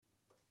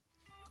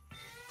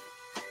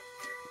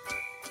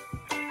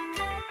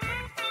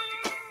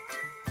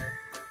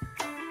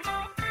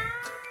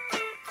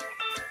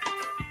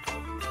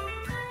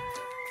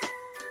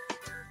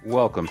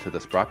Welcome to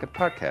the Sprocket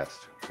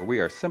Podcast, where we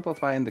are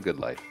simplifying the good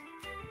life.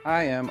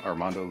 I am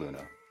Armando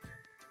Luna.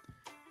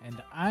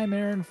 And I'm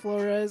Aaron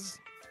Flores,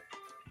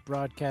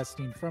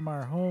 broadcasting from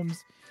our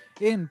homes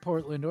in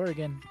Portland,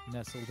 Oregon,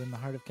 nestled in the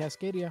heart of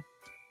Cascadia.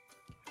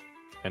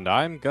 And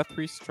I'm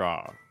Guthrie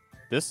Straw.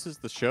 This is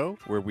the show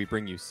where we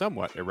bring you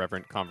somewhat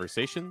irreverent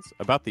conversations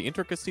about the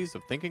intricacies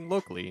of thinking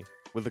locally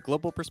with a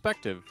global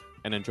perspective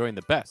and enjoying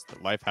the best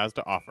that life has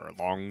to offer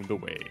along the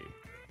way.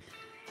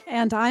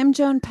 And I'm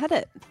Joan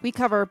Pettit. We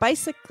cover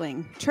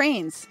bicycling,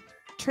 trains,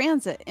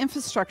 transit,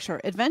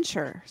 infrastructure,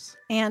 adventures.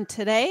 And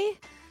today,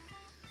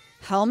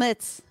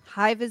 helmets,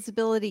 high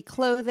visibility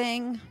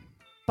clothing,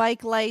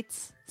 bike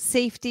lights,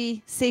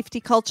 safety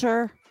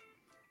culture,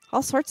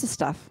 all sorts of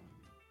stuff.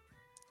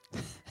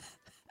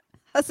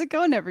 How's it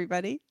going,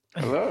 everybody?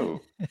 Hello.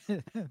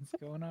 It's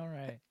going all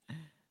right.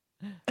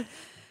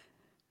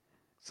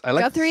 I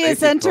like Guthrie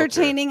is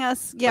entertaining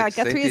us. Yeah, like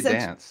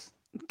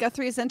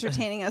Guthrie is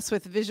entertaining us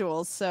with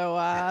visuals, so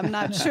I'm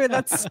not sure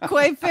that's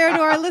quite fair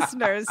to our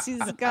listeners.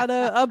 He's got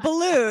a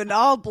balloon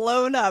all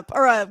blown up,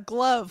 or a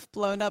glove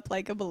blown up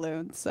like a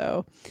balloon.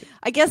 So,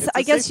 I guess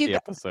you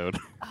episode.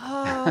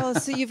 Oh,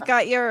 so you've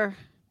got your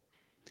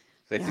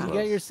safety You gloves.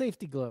 got your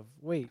safety glove.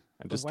 Wait.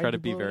 I just why'd try you to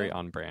be blow it very up?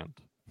 on brand.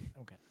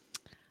 Okay.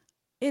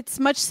 It's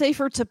much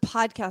safer to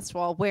podcast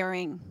while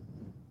wearing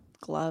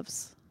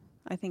gloves.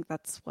 I think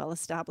that's well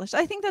established.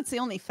 I think that's the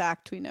only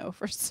fact we know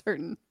for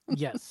certain.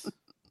 Yes.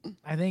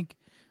 I think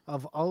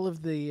of all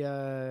of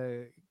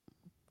the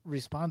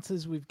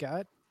responses we've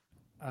got,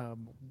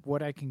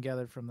 what I can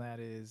gather from that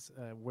is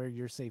wear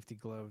your safety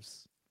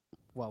gloves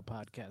while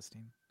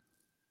podcasting.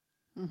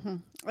 Mm-hmm.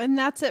 And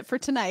that's it for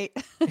tonight.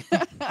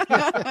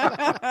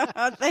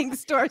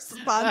 Thanks to our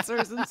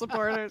sponsors and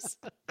supporters.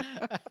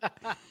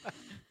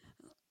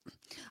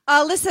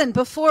 Listen,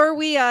 before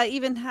we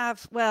even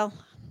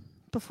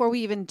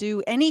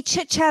do any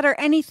chit chat or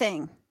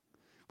anything,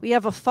 we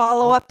have a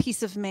follow-up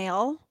piece of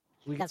mail.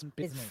 We got some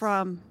business.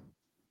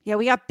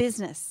 We got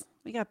business.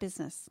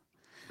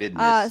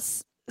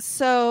 Business.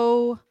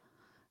 So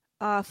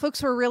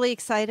folks were really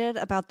excited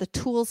about the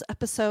tools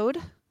episode.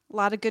 A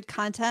lot of good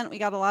content. We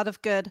got a lot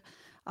of good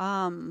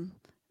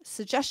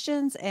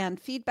suggestions and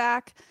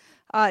feedback.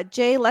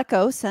 Jay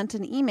Lecco sent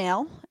an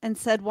email and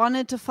said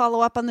wanted to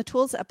follow up on the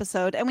tools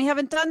episode. And we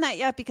haven't done that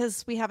yet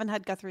because we haven't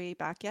had Guthrie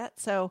back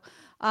yet. So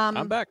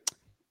I'm back.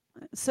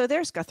 So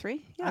there's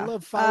Guthrie. Yeah. I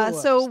love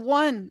follow-ups. So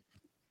one,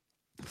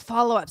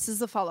 follow-ups. This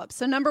is a follow-up.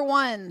 So number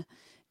one,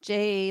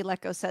 Jay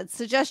Lecco said,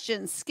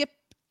 suggestions, skip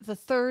the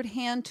third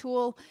hand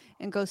tool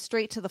and go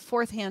straight to the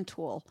fourth hand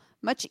tool.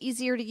 Much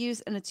easier to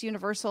use, and it's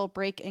universal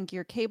brake and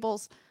gear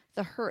cables.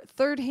 The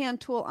third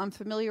hand tool I'm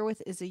familiar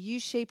with is a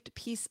U-shaped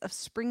piece of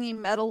springy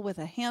metal with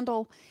a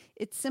handle.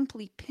 It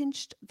simply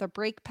pinched the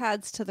brake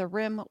pads to the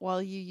rim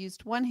while you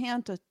used one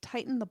hand to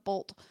tighten the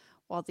bolt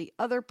while the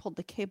other pulled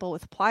the cable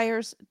with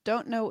pliers.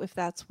 Don't know if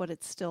that's what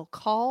it's still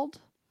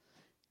called.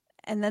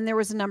 And then there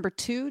was a number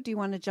two. Do you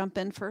want to jump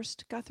in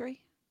first,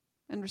 Guthrie,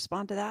 and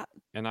respond to that?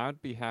 And I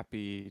would be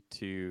happy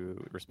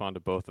to respond to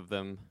both of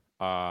them.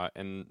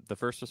 And the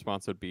first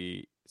response would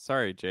be,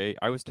 sorry, Jay,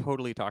 I was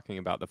totally talking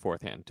about the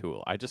fourth hand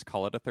tool. I just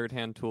call it a third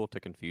hand tool to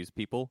confuse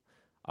people.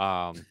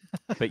 But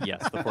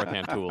yes, the fourth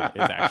hand tool is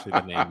actually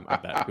the name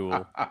of that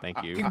tool.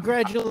 Thank you.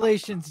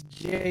 Congratulations,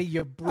 Jay.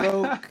 You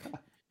broke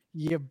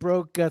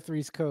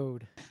Guthrie's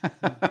code.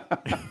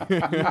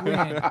 You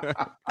win.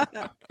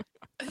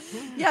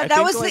 Yeah, I that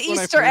think, was like, the when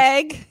I Easter first-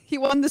 egg. He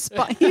won the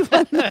spot. He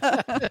won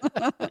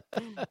the...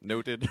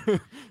 Noted.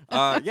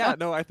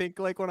 I think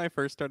like when I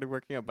first started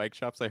working at bike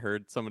shops, I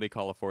heard somebody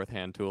call a fourth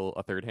hand tool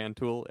a third hand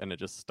tool, and it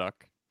just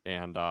stuck.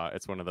 And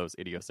it's one of those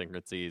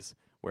idiosyncrasies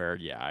where,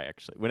 I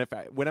actually,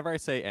 whenever I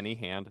say any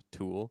hand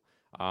tool,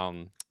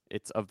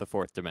 it's of the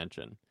fourth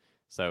dimension.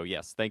 So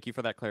yes, thank you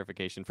for that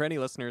clarification. For any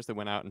listeners that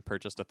went out and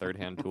purchased a third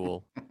hand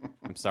tool,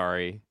 I'm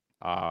sorry.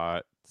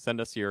 Send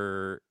us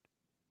your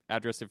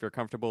address if you're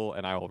comfortable,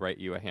 and I will write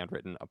you a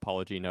handwritten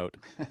apology note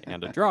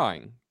and a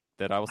drawing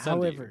that I will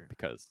send to you,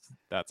 because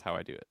that's how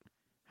I do it.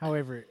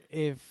 However,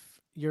 if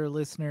you're a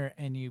listener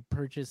and you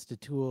purchased a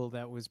tool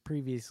that was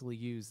previously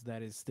used,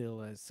 that is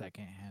still a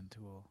second-hand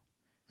tool.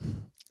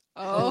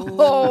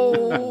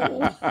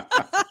 Oh.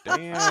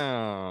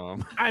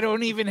 Damn. I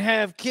don't even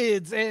have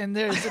kids, and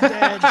there's a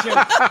dad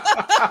joke.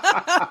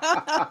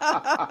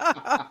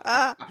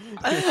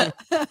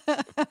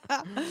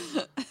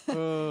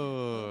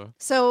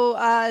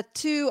 So,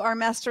 two, are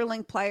master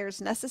link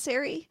pliers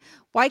necessary?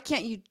 Why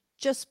can't you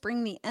just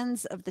bring the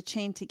ends of the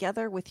chain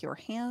together with your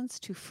hands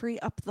to free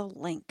up the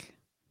link?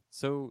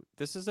 So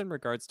this is in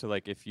regards to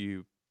like if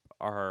you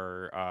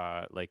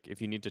are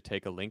if you need to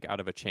take a link out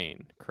of a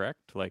chain,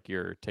 correct? Like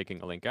you're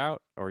taking a link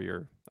out,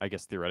 or I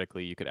guess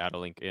theoretically you could add a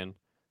link in.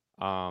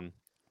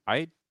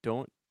 I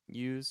don't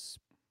use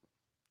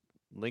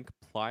link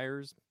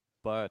pliers,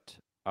 but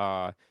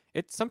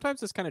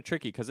sometimes it's kind of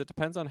tricky because it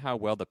depends on how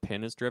well the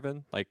pin is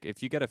driven. Like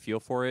if you get a feel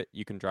for it,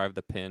 you can drive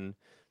the pin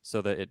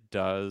so that it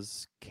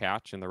does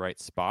catch in the right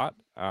spot.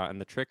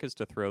 And the trick is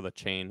to throw the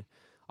chain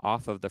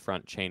off of the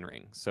front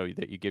chainring so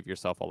that you give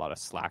yourself a lot of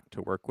slack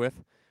to work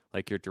with.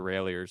 Like your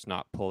derailleur's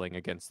not pulling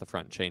against the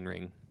front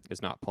chainring,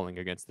 is not pulling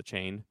against the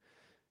chain.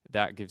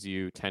 That gives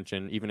you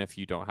tension, even if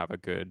you don't have a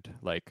good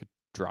like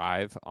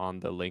drive on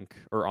the link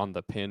or on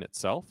the pin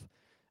itself.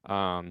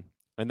 And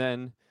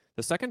then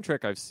the second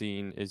trick I've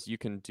seen is you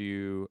can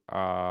do,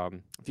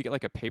 if you get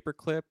like a paper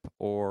clip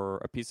or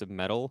a piece of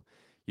metal,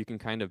 you can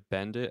kind of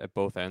bend it at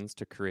both ends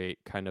to create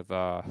kind of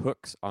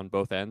hooks on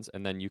both ends,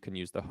 and then you can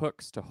use the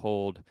hooks to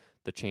hold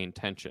the chain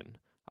tension.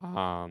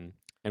 And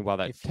while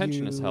that If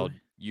tension is you- held,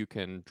 you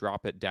can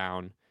drop it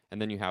down, and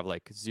then you have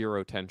like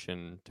zero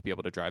tension to be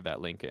able to drive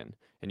that link in,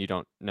 and you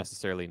don't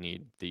necessarily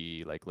need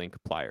the like link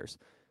pliers.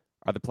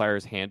 Are the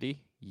pliers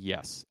handy?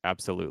 Yes,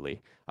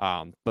 absolutely.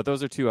 But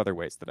those are two other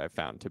ways that I've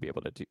found to be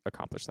able to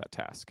accomplish that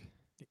task.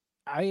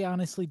 I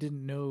honestly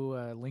didn't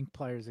know link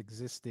pliers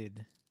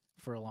existed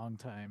for a long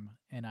time,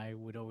 and I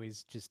would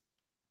always just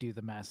do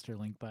the master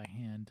link by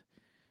hand.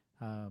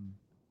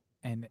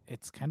 And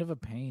it's kind of a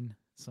pain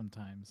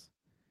sometimes,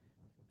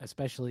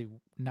 especially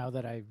now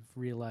that I've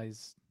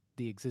realized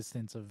the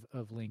existence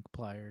of link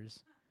pliers.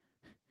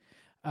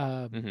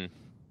 Mm-hmm.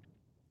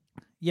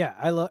 Yeah,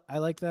 I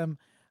like them.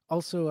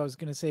 Also, I was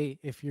gonna say,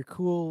 if you're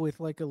cool with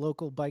like a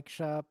local bike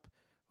shop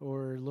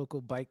or local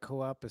bike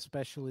co-op,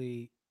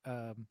 especially,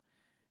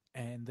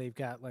 and they've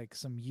got like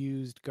some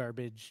used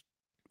garbage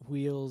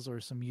wheels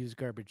or some used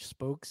garbage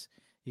spokes,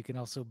 you can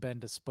also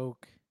bend a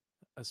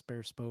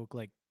spare spoke,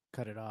 like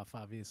cut it off,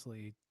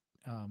 obviously,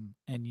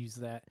 and use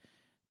that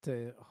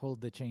to hold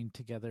the chain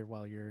together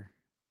while you're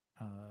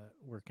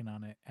working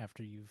on it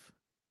after you've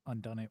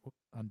undone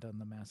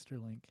the master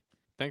link.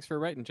 Thanks for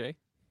writing, Jay.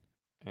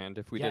 And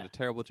if we did Yeah. a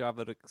terrible job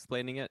at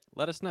explaining it,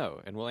 let us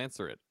know, and we'll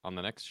answer it on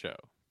the next show.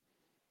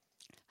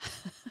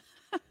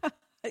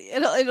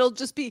 It'll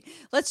just be,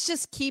 let's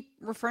just keep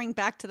referring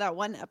back to that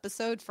one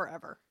episode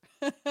forever.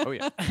 Oh,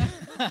 yeah.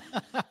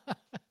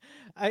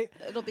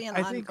 It'll be an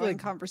I think, ongoing like,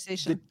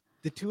 conversation.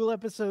 The Tool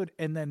episode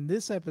and then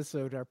this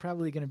episode are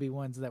probably going to be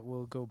ones that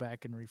we'll go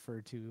back and refer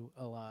to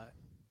a lot.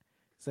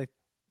 So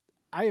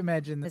I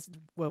imagine this.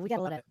 Well, we got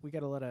a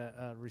lot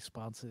of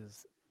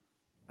responses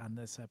on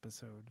this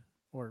episode,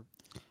 or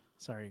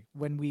sorry,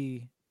 when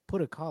we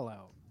put a call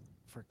out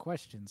for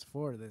questions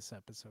for this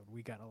episode,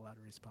 we got a lot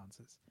of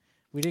responses.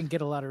 We didn't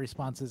get a lot of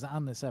responses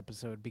on this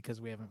episode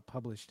because we haven't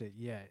published it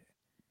yet.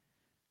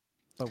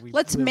 But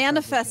Let's will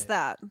manifest publish it.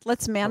 that.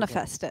 Let's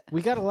manifest it.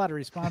 We got a lot of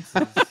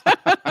responses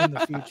in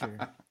the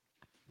future.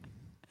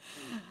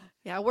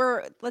 Yeah,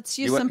 let's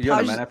use You some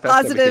want to manifest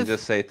that we can positive.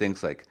 just say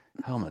things like,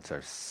 helmets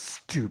are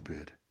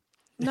stupid.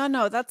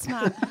 No, that's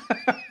not.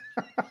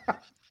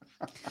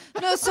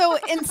 No, so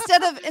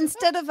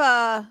instead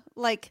of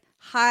like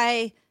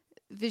high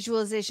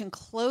visualization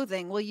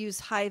clothing, we'll use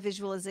high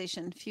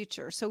visualization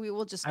future. So we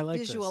will just I like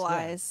this, yeah.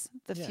 visualize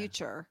the Yeah.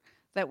 future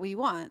that we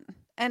want.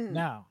 And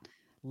Now,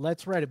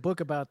 let's write a book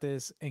about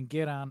this and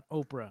get on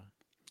Oprah.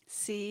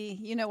 see,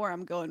 you know where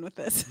I'm going with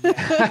this.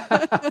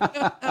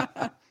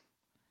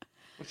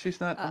 Well,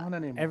 she's not on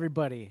anymore.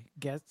 Everybody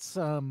get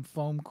some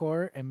foam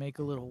core and make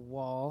a little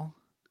wall,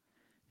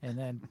 and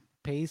then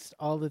paste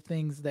all the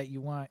things that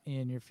you want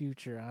in your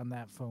future on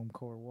that foam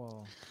core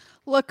wall.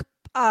 Look,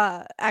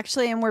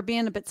 actually, and we're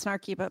being a bit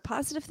snarky, but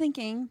positive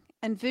thinking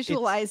and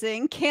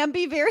visualizing can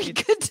be very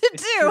good to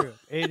It's do. true.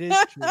 It is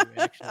true,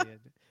 actually.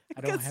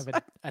 I don't Because-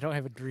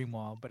 have a dream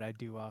wall, but I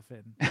do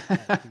often do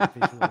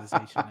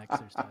visualization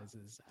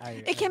exercises.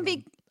 I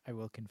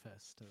will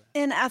confess to that.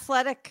 In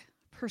athletic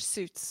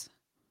pursuits,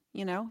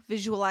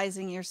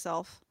 visualizing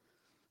yourself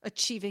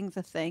achieving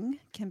the thing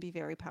can be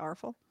very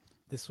powerful.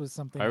 This was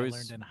something I I was-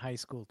 learned in high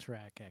school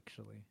track,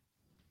 actually.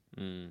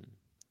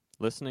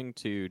 Listening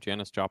to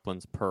Janis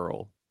Joplin's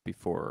Pearl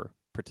before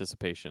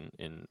participation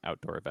in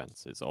outdoor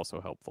events is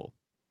also helpful.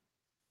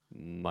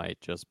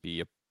 Might just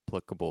be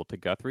applicable to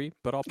Guthrie,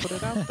 but I'll put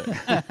it out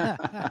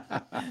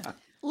there.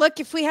 Look,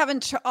 if we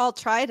haven't all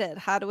tried it,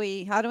 how do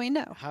we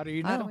know? How do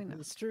you How know? do we know?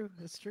 It's true.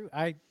 It's true.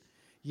 I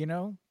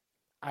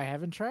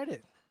haven't tried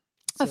it.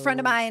 A friend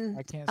of so mine,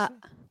 I can't say.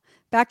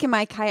 back in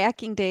my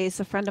kayaking days,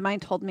 a friend of mine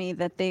told me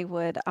that they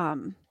would,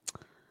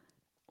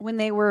 when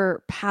they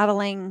were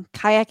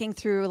kayaking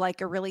through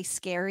like a really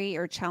scary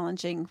or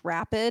challenging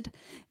rapid,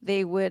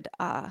 they would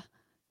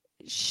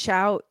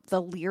shout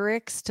the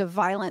lyrics to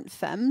Violent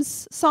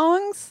Femmes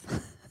songs.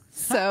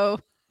 So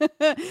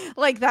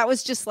like that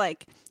was just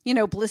like,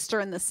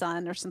 Blister in the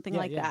Sun or something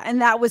like that.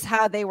 And that was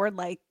how they were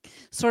like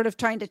sort of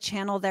trying to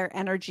channel their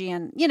energy.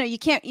 And, you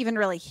can't even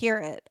really hear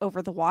it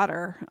over the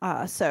water.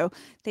 So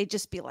they'd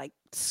just be like,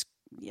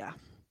 yeah.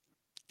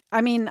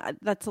 I mean,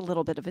 that's a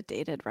little bit of a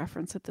dated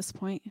reference at this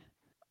point.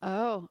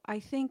 Oh, I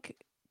think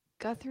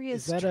Guthrie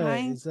is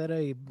trying. Is that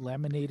a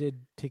laminated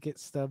ticket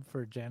stub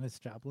for Janis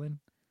Joplin?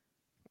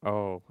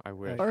 Oh, I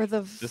wish. Or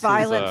the This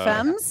Violent is,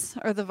 Femmes?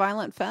 Or the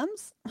Violent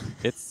Femmes?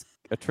 It's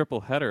a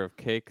triple header of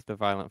Cake, the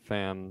Violent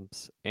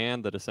Femmes,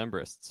 and the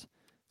Decemberists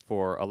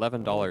for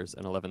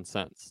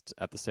 $11.11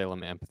 at the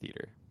Salem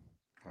Amphitheater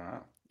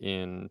Wow.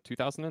 in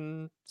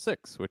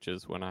 2006, which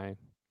is when I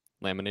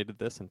laminated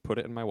this and put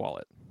it in my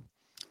wallet.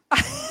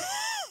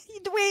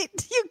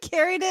 Wait, you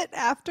carried it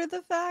after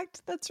the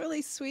fact? That's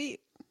really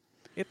sweet.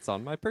 It's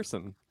on my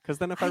person. Because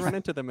then if I run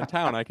into them in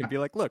town, I can be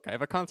like, look, I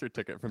have a concert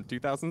ticket from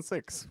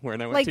 2006 when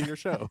I went to your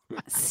show.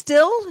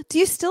 Still? Do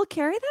you still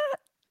carry that?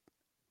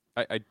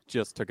 I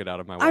just took it out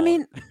of my wallet. I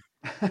mean,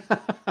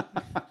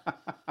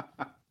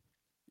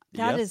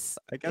 yes, is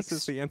I guess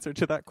is the answer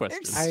to that question.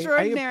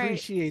 extraordinary.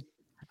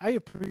 I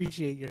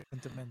appreciate your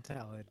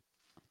sentimentality.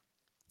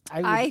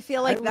 I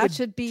feel like that would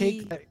should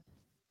be.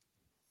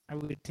 I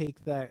would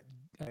take that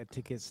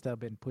ticket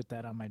stub and put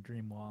that on my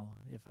dream wall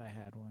if I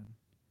had one.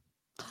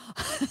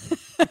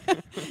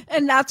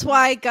 And that's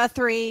why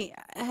Guthrie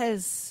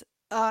has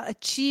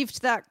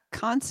achieved that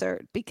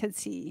concert, because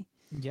he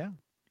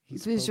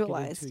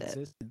visualized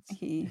it.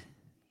 He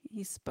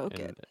spoke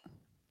And it.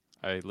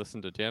 I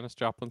listened to Janis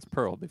Joplin's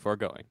Pearl before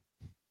going.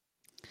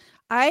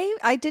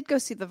 I did go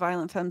see the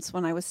Violent Femmes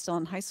when I was still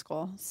in high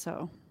school,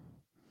 so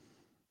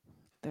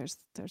there's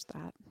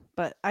that.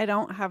 But I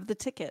don't have the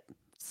ticket,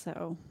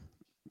 so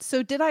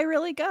did I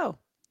really go?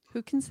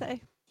 Who can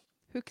say?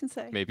 Who can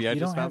say? Maybe I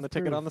just found the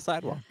ticket on the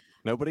sidewalk. Yeah.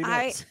 Nobody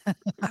knows.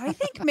 I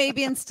think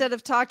maybe instead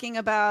of talking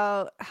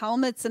about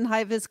helmets and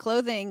high vis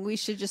clothing, we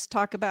should just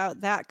talk about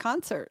that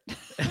concert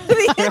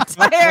the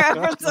entire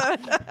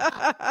episode.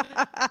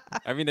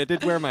 I mean, I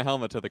did wear my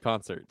helmet to the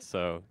concert,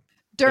 so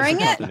during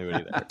there's it.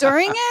 continuity there.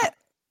 During it.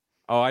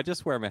 Oh, I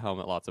just wear my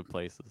helmet lots of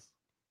places,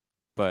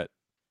 but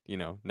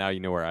now you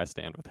know where I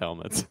stand with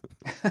helmets.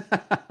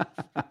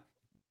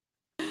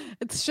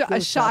 It's a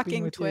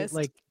shocking twist.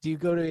 Do you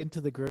go into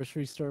the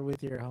grocery store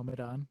with your helmet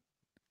on?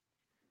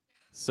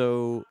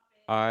 So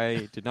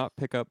I did not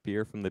pick up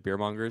beer from the beer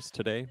mongers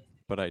today,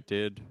 but I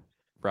did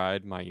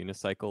ride my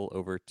unicycle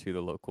over to the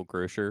local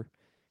grocer,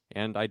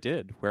 and I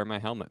did wear my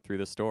helmet through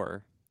the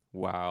store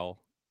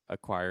while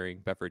acquiring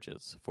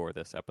beverages for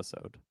this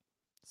episode.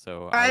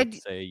 So I would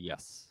say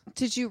yes.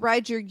 Did you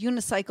ride your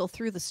unicycle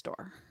through the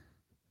store?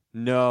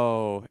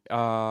 No.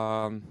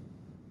 I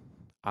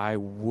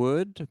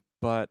would,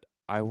 but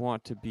I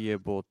want to be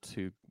able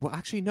to. Well,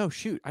 actually, no.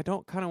 Shoot, I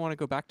don't kind of want to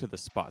go back to the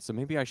spot, so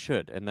maybe I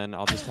should, and then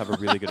I'll just have a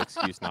really good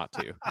excuse not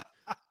to.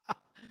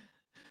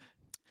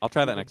 I'll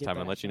try that next time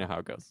and let you know how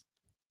it goes.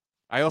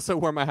 I also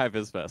wore my Hi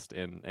Viz vest,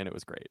 and it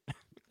was great.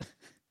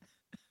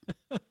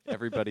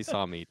 Everybody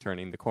saw me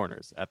turning the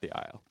corners at the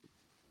aisle.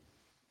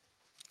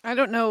 I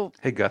don't know.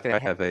 Hey Guthrie, I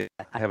have a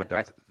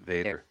Darth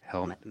Vader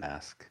helmet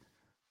mask,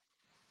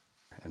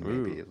 and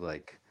maybe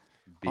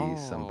be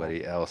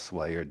somebody else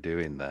while you're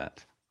doing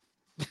that.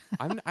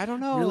 I don't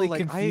know. Really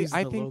I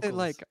think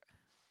that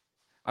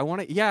I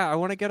want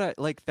to get a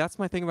that's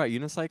my thing about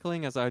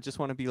unicycling, is I just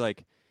want to be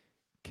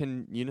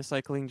can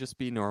unicycling just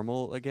be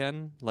normal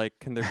again?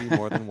 Can there be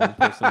more than one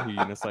person who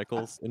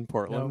unicycles in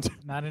Portland? No,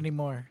 not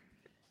anymore.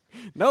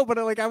 No, but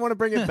I want to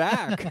bring it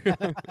back.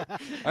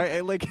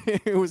 I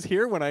it was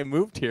here when I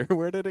moved here.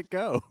 Where did it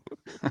go?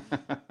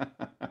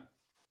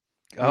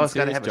 It's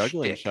got to have a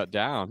juggling shtick. shut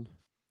down.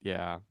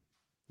 Yeah,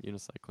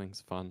 unicycling's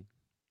fun.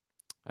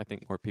 I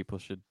think more people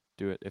should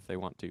do it if they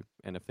want to,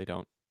 and if they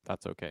don't,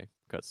 that's okay,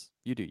 because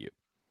you do you.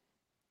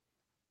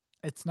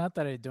 It's not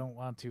that I don't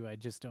want to, I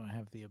just don't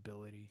have the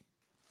ability.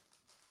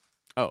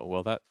 Oh,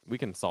 well, that we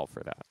can solve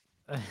for that.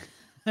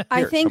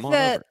 I think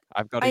that over.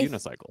 I've got a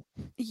unicycle.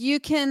 You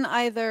can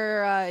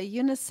either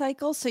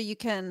unicycle, so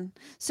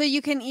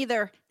you can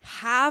either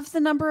have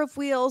the number of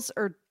wheels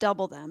or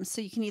double them.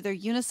 So you can either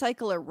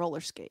unicycle or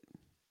roller skate.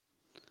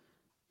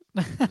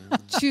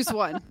 Choose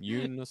one.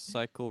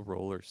 Unicycle,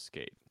 roller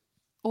skate.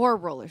 Or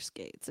roller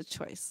skate. It's a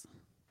choice.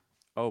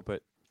 Oh,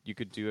 but you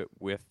could do it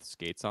with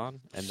skates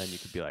on, and then you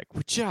could be like,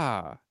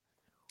 "Wcha!"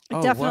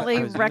 I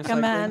definitely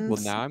recommend.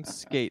 Well, now I'm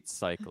skate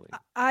cycling.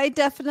 I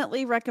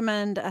definitely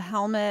recommend a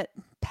helmet,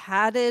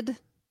 padded,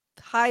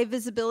 high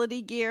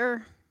visibility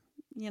gear.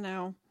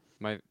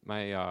 My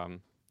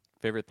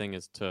favorite thing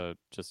is to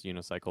just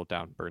unicycle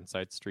down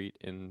Burnside Street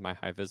in my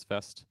Hi Viz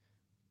vest,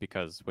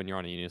 because when you're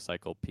on a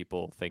unicycle,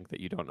 people think that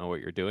you don't know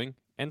what you're doing,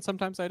 and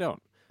sometimes I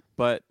don't.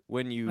 But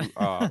when you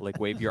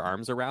wave your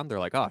arms around, they're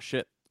like, "Oh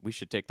shit, we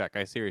should take that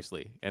guy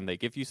seriously," and they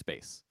give you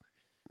space.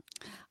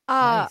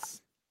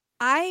 Nice.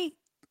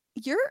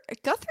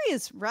 Guthrie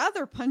is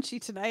rather punchy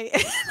tonight.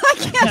 I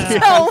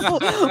can't tell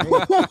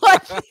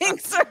what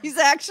things he's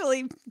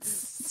actually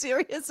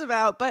serious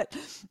about, but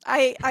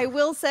I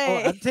will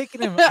say I'm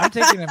taking him at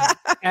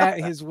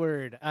his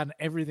word on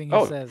everything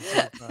he says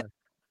so far.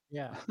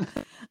 Yeah.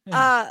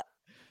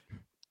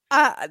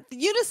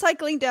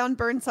 Unicycling down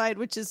Burnside,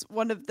 which is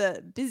one of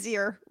the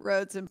busier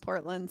roads in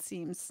Portland,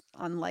 seems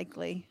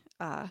unlikely.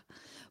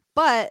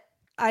 But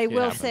I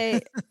will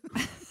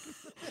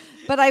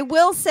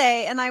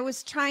say, and I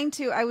was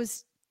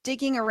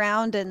digging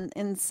around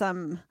in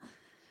some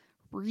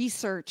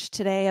research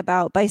today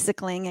about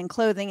bicycling and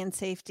clothing and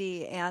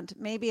safety, and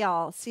maybe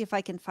I'll see if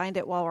I can find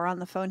it while we're on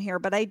the phone here.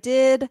 But I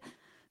did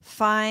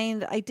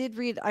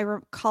read, I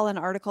recall an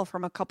article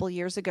from a couple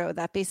years ago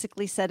that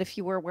basically said if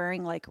you were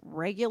wearing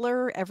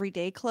regular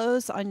everyday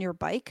clothes on your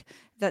bike,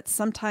 that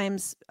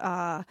sometimes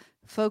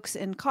folks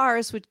in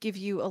cars would give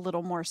you a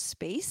little more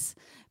space,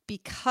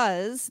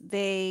 because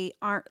they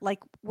aren't like,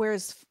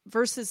 whereas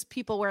versus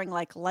people wearing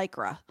like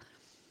Lycra.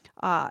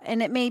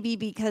 And it may be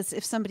because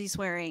if somebody's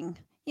wearing,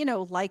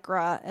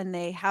 Lycra and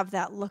they have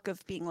that look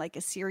of being like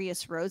a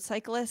serious road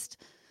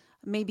cyclist,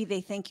 maybe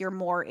they think you're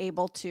more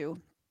able to,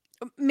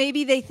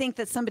 maybe they think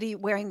that somebody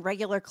wearing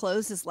regular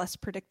clothes is less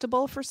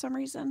predictable for some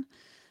reason.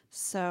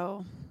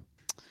 So,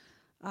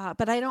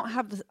 but I don't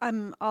have,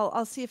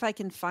 I'll see if I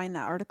can find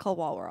that article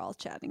while we're all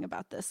chatting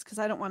about this. Cause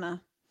I don't want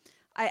to,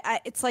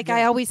 it's like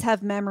I always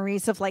have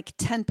memories of like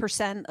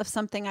 10% of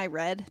something I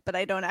read, but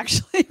I don't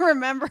actually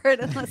remember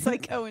it unless I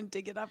go and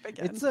dig it up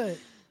again.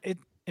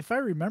 If I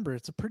remember,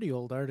 it's a pretty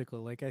old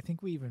article. Like I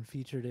think we even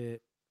featured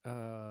it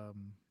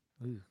in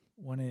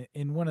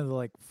one of the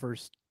like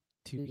first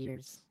 2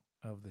 years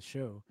of the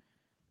show.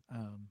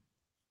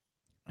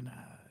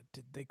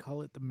 Did they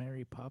call it the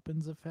Mary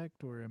Poppins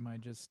effect, or am I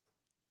just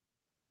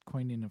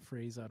coining a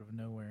phrase out of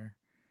nowhere?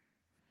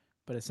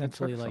 But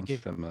essentially, like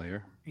if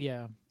familiar,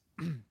 yeah.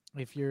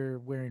 If you're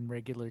wearing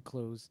regular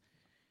clothes,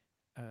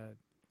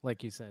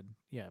 like you said,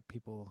 yeah,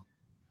 people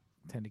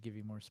tend to give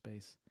you more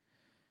space.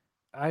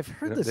 I've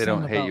heard the same. They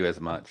don't hate you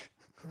as much,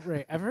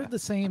 right? I've heard the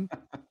same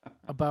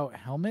about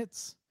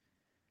helmets,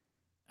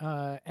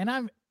 and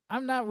I'm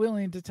not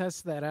willing to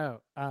test that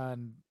out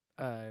on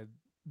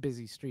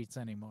busy streets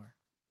anymore.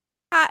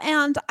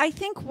 And I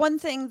think one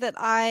thing that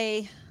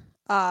I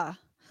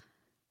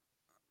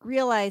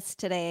realized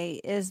today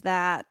is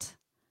that,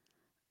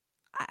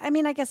 I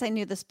mean, I guess I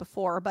knew this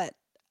before, but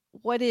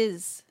what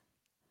is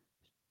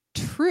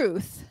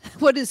truth,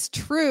 what is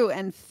true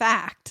and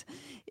fact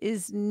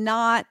is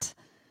not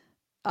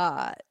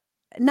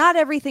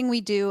everything we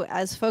do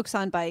as folks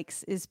on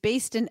bikes is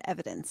based in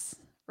evidence,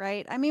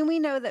 right? I mean, we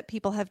know that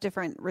people have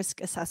different risk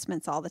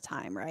assessments all the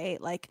time,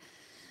 right? Like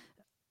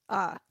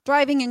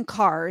driving in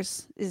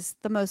cars is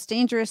the most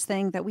dangerous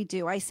thing that we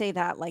do. I say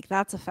that like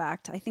that's a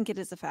fact. I think it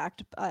is a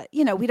fact.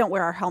 We don't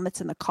wear our helmets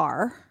in the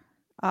car.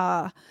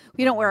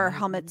 We don't wear our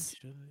helmets.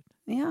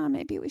 Yeah,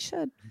 maybe we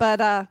should.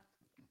 But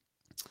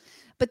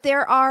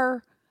there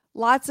are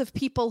lots of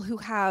people who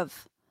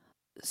have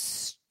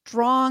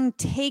strong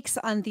takes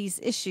on these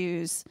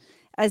issues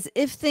as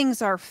if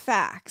things are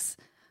facts.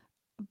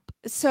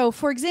 So,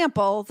 for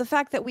example, the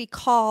fact that we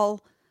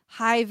call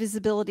high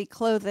visibility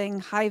clothing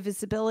high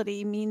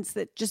visibility means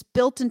that just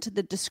built into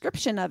the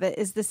description of it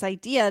is this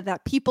idea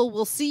that people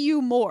will see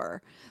you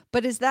more.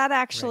 But is that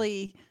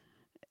actually,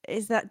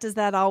 does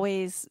that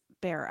always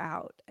bear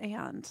out?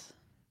 And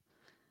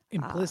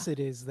implicit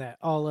is that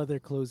all other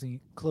clothing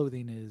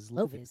is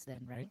low vis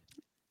then, right?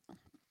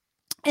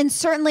 And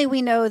certainly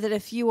we know that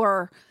if you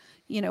are,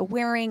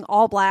 wearing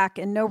all black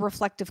and no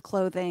reflective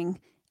clothing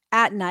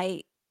at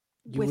night,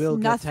 you will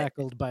get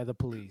tackled by the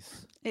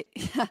police.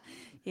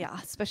 Yeah,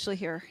 especially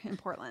here in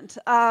Portland.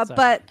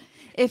 But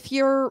if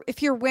you're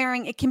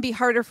wearing, it can be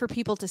harder for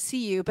people to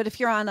see you. But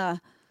if you're on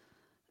a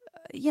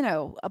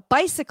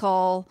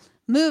bicycle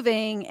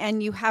moving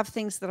and you have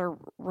things that are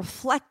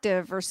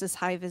reflective versus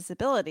high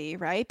visibility,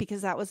 right?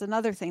 Because that was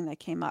another thing that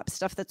came up.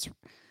 Stuff that's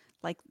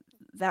like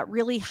that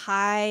really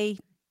high,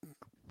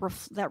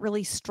 that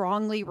really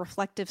strongly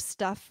reflective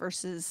stuff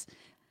versus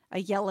a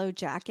yellow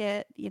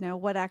jacket,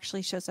 what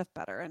actually shows up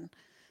better. And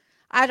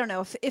I don't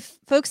know if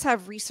folks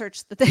have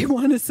research that they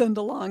want to send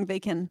along, they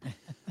can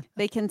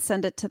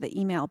send it to the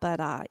email.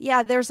 But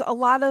there's a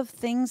lot of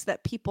things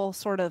that people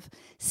sort of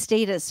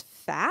state as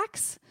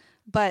facts,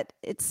 but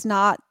it's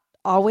not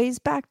always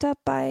backed up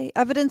by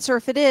evidence. Or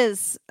if it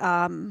is, there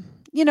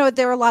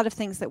are a lot of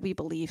things that we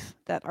believe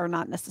that are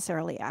not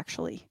necessarily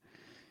actually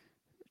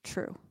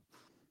true.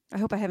 I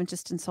hope I haven't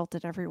just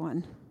insulted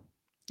everyone.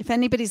 If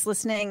anybody's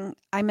listening,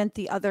 I meant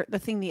the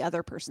thing the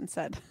other person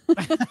said.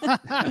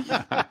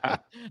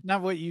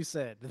 Not what you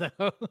said,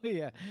 though.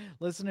 Yeah,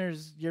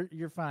 listeners,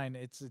 you're fine.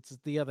 It's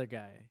the other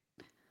guy.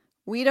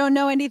 We don't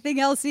know anything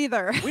else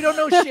either. We don't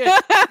know shit.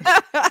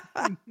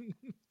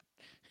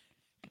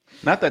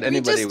 Not that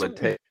anybody would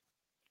take,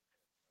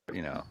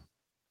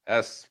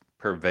 as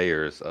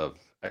purveyors of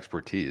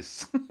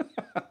expertise.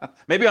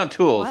 Maybe on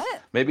tools.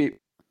 What? Maybe.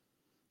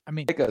 I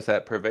mean, take us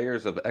at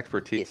purveyors of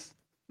expertise.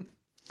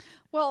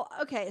 Well,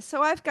 okay,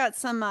 so I've got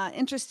some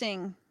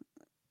interesting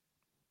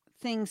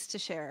things to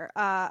share.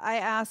 I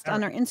asked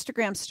on our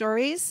Instagram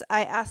stories,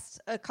 I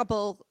asked a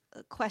couple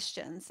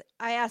questions.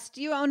 I asked,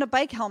 do you own a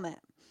bike helmet?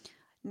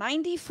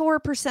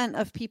 94%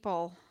 of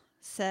people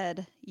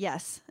said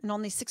yes, and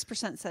only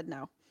 6% said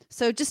no.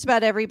 So just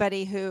about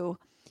everybody who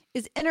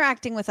is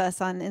interacting with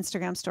us on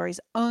Instagram stories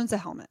owns a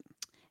helmet.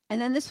 And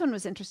then this one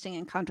was interesting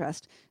in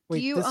contrast. Wait,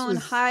 do you own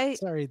high...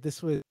 Sorry,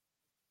 this was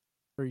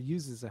or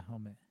uses a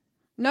helmet.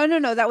 No.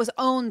 That was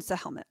owns a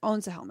helmet.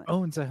 Owns a helmet.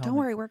 Don't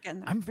worry, we're getting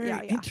there. I'm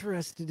very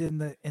interested in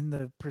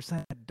the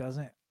percent that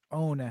doesn't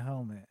own a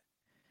helmet,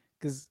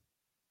 because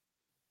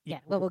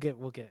we'll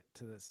get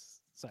to this.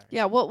 Sorry.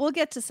 Yeah, we'll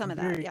get to some of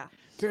that. Yeah.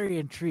 Very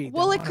intrigued.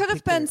 Well, it could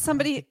have been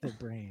somebody. Their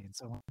brain.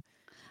 So.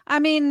 I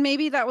mean,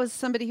 maybe that was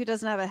somebody who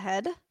doesn't have a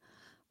head,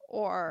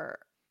 or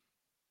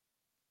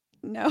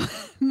no,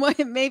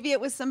 maybe it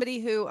was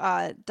somebody who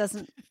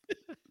doesn't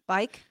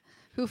bike.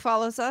 Who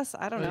follows us?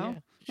 I don't Oh, know. yeah,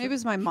 Maybe it sure,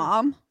 was my sure.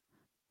 mom.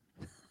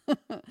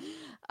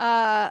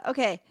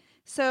 Okay.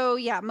 So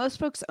yeah, most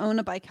folks own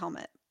a bike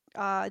helmet.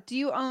 Do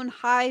you own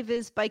Hi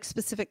Viz bike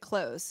specific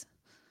clothes?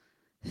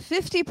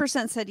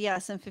 50% said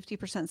yes and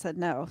 50% said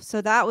no.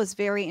 So that was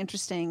very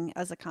interesting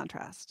as a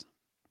contrast.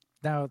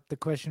 Now the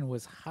question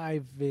was high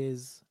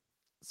vis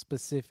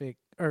specific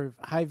or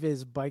high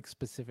vis bike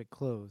specific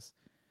clothes.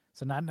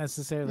 So not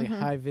necessarily Mhm.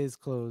 high vis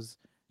clothes,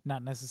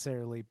 not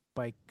necessarily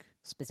bike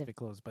specific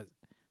clothes, but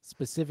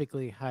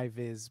specifically high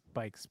vis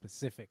bike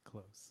specific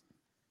clothes.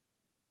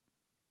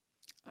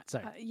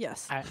 Sorry.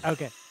 Yes.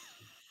 Okay.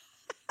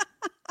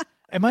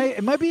 Am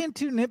I being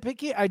too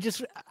nitpicky?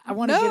 I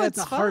want to No, get at it's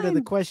the heart of the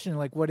fine. question,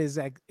 like what is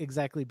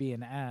exactly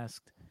being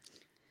asked.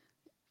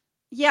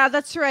 Yeah,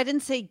 that's true. I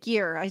didn't say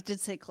gear. I did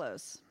say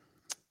clothes.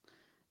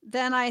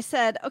 Then I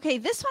said, okay,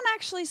 this one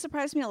actually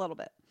surprised me a little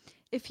bit.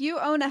 If you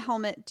own a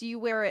helmet, do you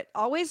wear it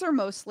always or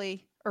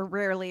mostly or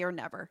rarely or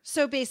never?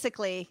 So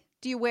basically,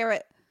 do you wear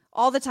it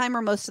all the time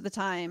or most of the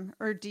time,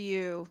 or do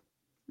you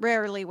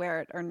rarely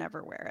wear it or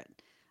never wear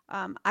it?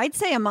 I'd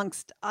say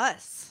amongst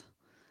us,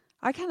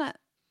 I kind of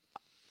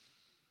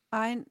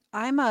I'm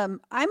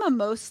a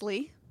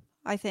mostly,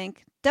 I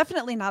think.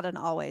 Definitely not an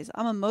always.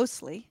 I'm a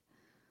mostly.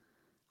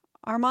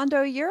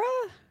 Armando, you're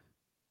a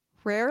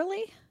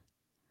rarely in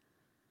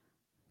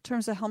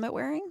terms of helmet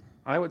wearing?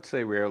 I would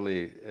say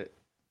rarely,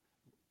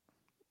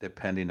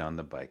 depending on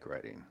the bike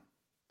riding.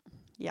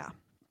 Yeah.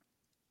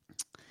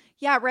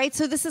 Yeah, right.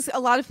 So this is a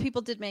lot of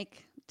people did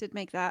make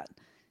that.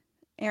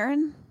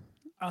 Aaron,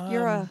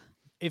 you're a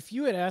If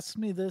you had asked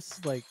me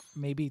this like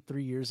maybe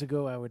 3 years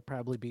ago, I would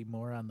probably be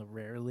more on the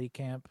rarely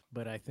camp,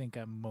 but I think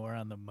I'm more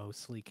on the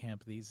mostly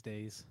camp these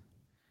days.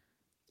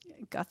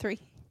 Guthrie.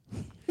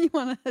 You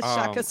want to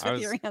shock us I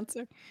with your was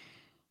answer?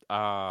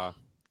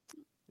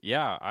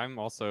 yeah, I'm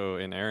also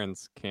in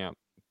Aaron's camp,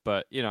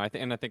 but I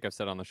think I've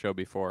said on the show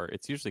before,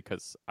 it's usually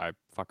because I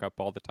fuck up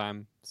all the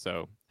time.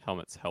 So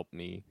helmets help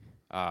me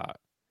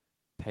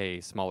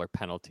pay smaller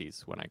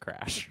penalties when I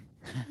crash,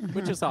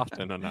 which is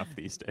often enough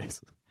these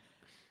days.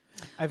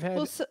 I've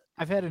Well, had so,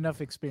 I've had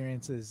enough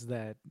experiences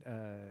that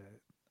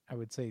I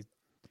would say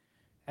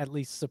at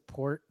least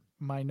support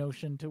my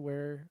notion to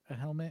wear a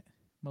helmet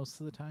most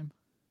of the time.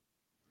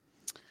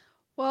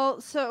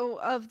 so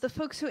of the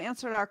folks who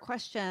answered our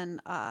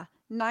question,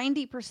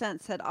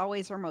 90% said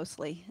always or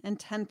mostly, and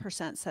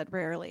 10% said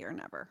rarely or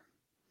never.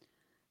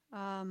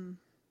 I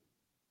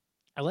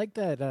like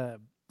that.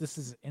 This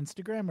is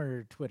Instagram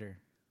or Twitter.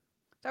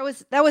 That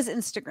was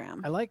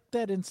Instagram. I like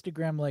that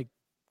Instagram like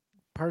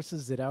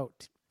parses it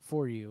out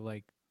for you,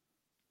 like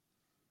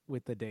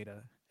with the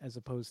data, as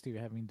opposed to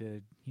having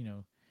to,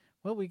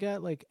 well, we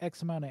got like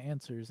X amount of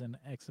answers and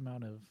X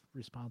amount of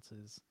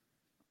responses.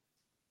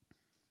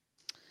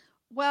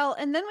 Well,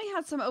 and then we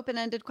had some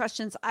open-ended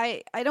questions.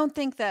 I don't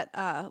think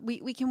that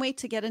we can wait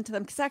to get into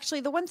them because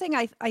actually the one thing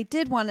I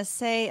did want to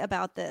say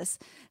about this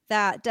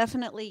that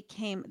definitely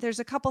there's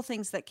a couple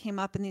things that came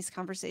up in these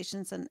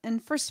conversations.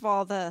 And first of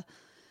all,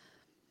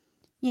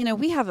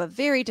 we have a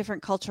very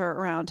different culture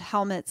around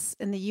helmets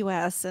in the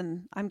US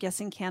and I'm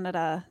guessing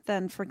Canada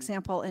than, for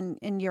example,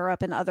 in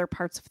Europe and other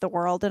parts of the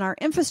world. And our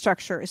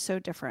infrastructure is so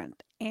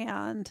different.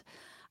 And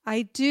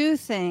I do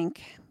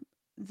think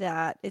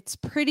that it's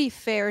pretty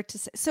fair to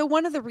say. So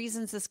one of the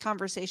reasons this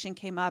conversation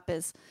came up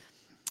is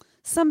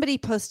somebody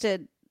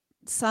posted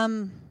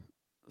some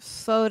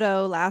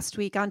photo last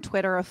week on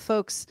Twitter of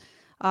folks,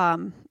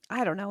 I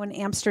don't know, in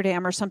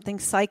Amsterdam or something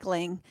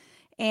cycling.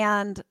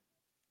 And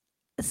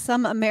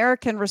some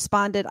American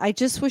responded, I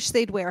just wish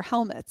they'd wear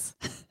helmets,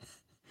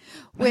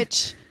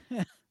 which,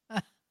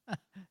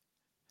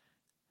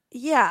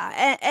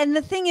 yeah. And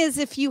the thing is,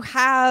 if you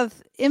have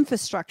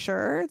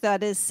infrastructure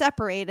that is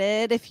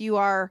separated, if you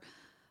are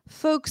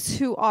folks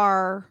who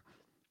are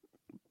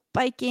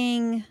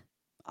biking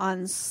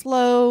on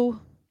slow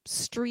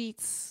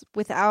streets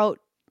without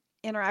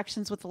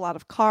interactions with a lot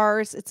of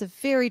cars, it's a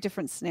very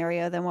different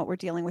scenario than what we're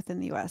dealing with in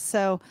the US.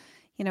 So,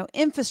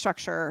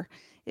 infrastructure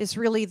is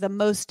really the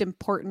most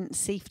important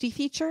safety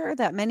feature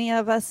that many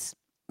of us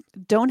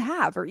don't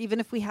have, or even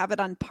if we have it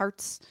on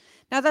parts.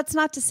 Now, that's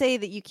not to say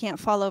that you can't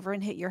fall over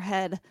and hit your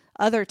head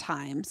other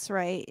times,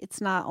 right?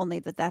 It's not only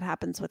that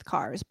happens with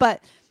cars,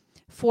 but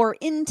for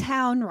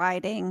in-town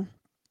riding,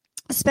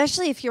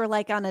 especially if you're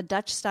like on a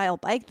Dutch style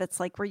bike that's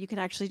like where you can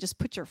actually just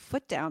put your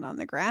foot down on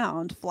the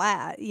ground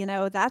flat,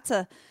 that's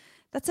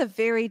a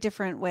very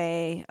different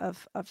way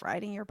of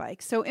riding your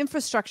bike. So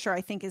infrastructure,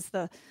 I think, is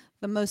the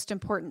most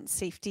important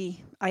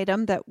safety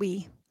item that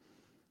we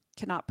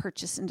cannot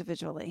purchase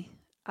individually.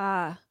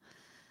 Yeah,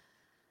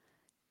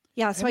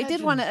 so I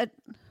did want to.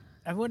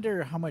 I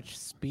wonder how much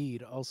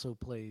speed also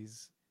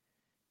plays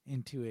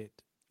into it.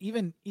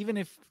 Even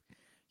if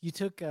you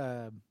took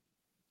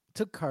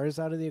cars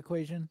out of the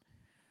equation,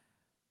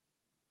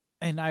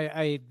 and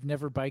I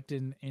never biked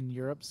in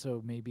Europe,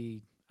 so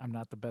maybe I'm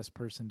not the best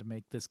person to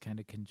make this kind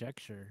of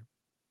conjecture,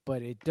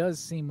 but it does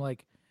seem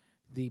like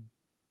the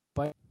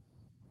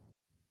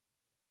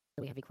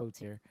really heavy quotes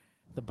here.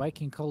 The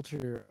biking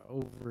culture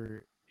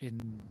over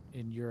in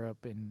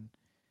Europe, in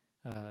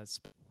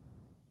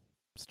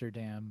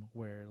Amsterdam,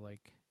 where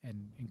like,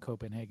 and in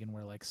Copenhagen,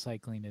 where like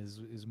cycling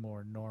is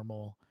more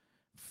normal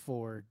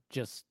for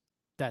just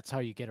that's how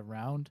you get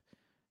around.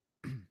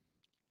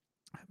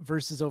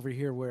 Versus over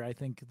here, where I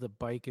think the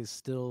bike is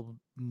still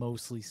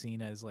mostly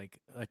seen as like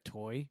a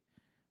toy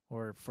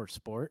or for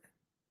sport,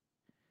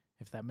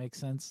 if that makes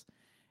sense.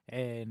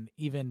 And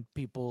even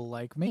people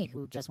like me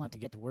who just want to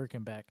get to work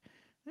and back,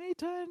 they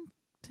tend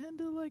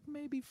to like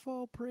maybe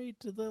fall prey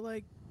to the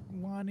like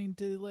wanting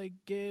to like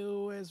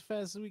go as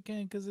fast as we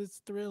can because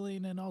it's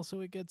thrilling and also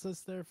it gets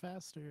us there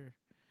faster,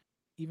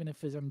 even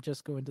if I'm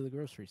just going to the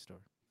grocery store.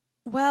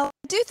 Well,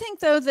 I do think,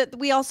 though, that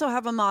we also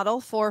have a model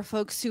for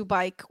folks who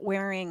bike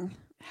wearing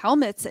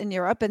helmets in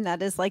Europe, and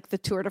that is like the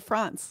Tour de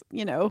France.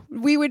 You know,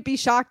 we would be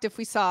shocked if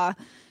we saw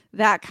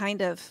that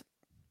kind of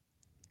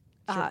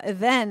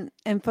event,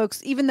 and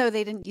folks, even though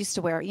they didn't used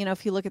to wear, you know,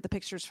 if you look at the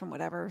pictures from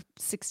whatever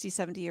 60,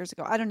 70 years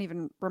ago, I don't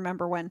even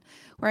remember when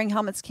wearing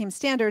helmets came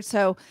standard.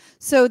 So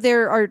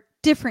there are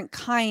different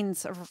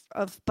kinds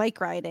of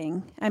bike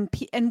riding, and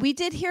we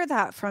did hear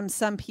that from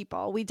some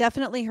people. We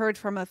definitely heard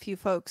from a few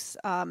folks.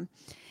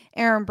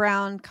 Aaron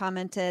Brown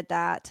commented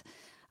that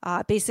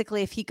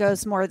basically if he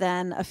goes more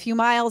than a few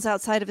miles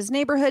outside of his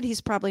neighborhood, he's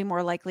probably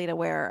more likely to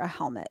wear a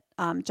helmet.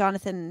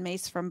 Jonathan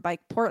Mace from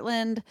Bike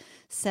Portland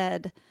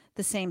said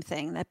the same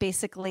thing, that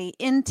basically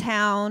in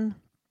town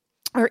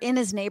or in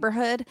his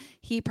neighborhood,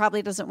 he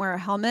probably doesn't wear a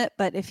helmet,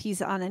 but if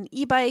he's on an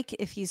e-bike,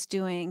 if he's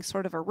doing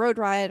sort of a road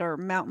ride or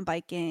mountain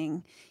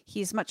biking,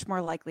 he's much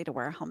more likely to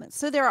wear a helmet.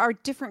 So there are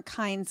different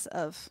kinds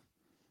of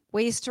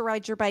ways to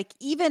ride your bike,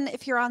 even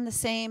if you're on the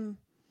same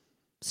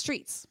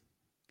streets.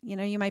 You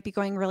know, you might be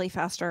going really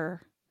fast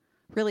on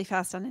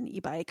an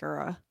e-bike or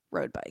a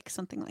road bike,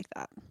 something like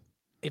that.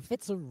 If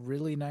it's a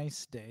really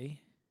nice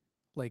day,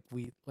 like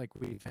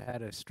we've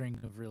had a string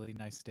of really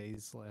nice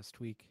days last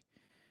week,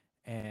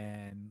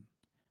 and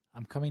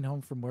I'm coming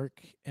home from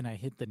work and I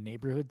hit the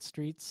neighborhood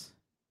streets,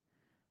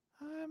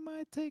 I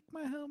might take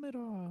my helmet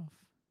off.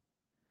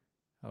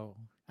 Oh,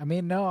 I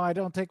mean, no, I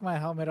don't take my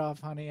helmet off,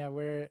 honey. I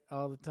wear it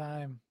all the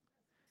time.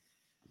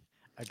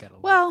 I got a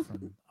Well,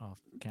 from off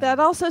camera. that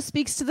also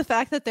speaks to the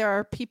fact that there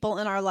are people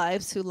in our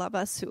lives who love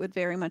us who would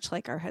very much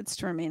like our heads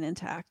to remain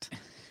intact.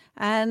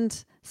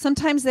 And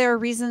sometimes there are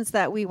reasons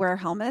that we wear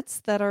helmets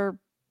that are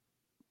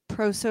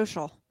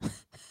pro-social.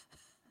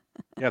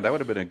 Yeah, that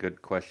would have been a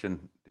good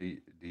question. Do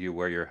you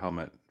wear your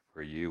helmet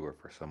for you or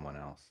for someone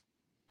else?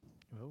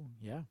 Oh,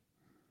 yeah.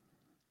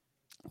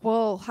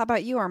 Well, how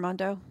about you,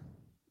 Armando?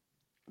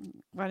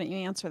 Why don't you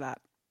answer that?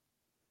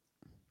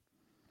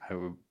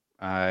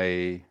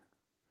 I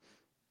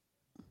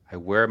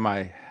wear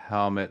my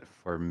helmet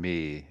for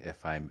me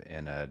if I'm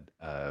in a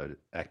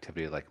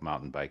activity like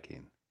mountain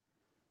biking.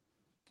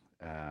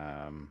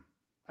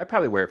 I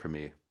probably wear it for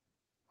me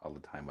all the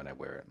time when I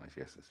wear it. I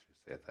guess let's just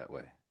say it that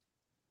way.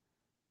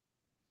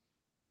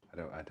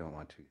 I don't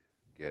want to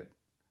get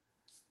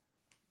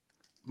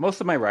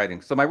most of my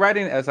riding. So my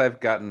riding as I've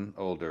gotten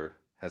older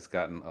has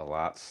gotten a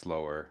lot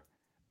slower.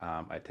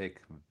 I take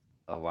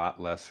a lot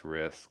less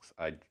risks.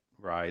 I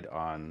ride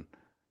on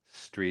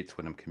streets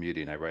when I'm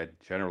commuting. I ride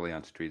generally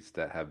on streets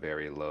that have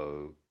very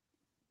low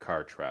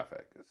car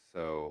traffic.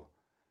 So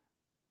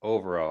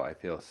overall, I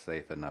feel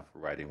safe enough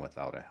riding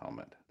without a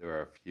helmet. There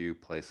are a few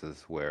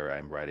places where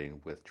I'm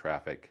riding with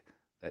traffic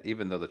that,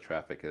 even though the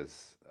traffic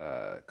is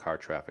car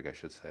traffic, I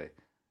should say,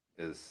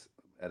 is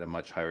at a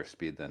much higher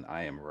speed than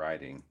I am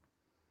riding,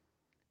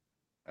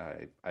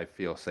 I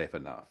feel safe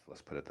enough.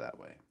 Let's put it that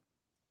way.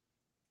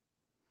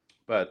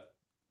 But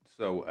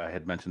so I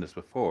had mentioned this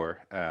before.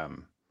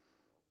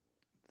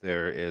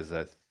 There is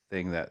a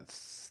thing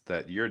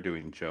that you're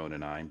doing, Joan,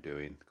 and I'm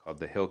doing called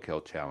the Hill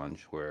Kill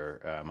Challenge, where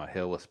a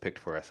hill was picked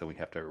for us, and we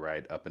have to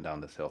ride up and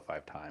down this hill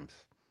 5 times,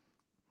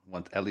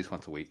 at least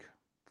once a week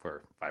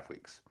for 5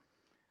 weeks.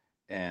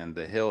 And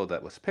the hill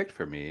that was picked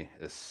for me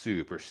is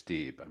super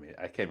steep. I mean,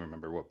 I can't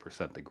remember what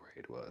percent the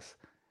grade was.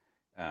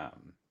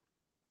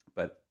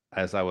 But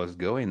as I was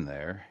going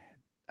there,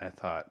 I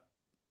thought,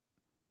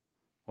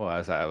 well,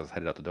 as I was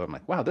headed out the door, I'm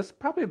like, wow, this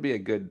probably would be a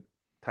good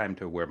time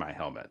to wear my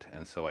helmet.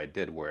 And so I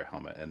did wear a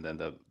helmet. And then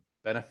the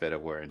benefit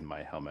of wearing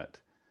my helmet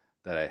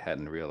that I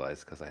hadn't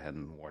realized because I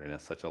hadn't worn it in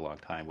such a long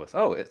time was,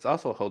 oh, it's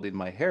also holding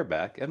my hair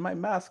back and my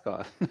mask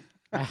on.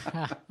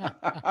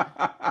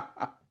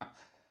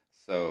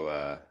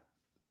 So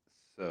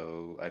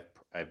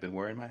I've been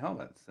wearing my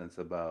helmet since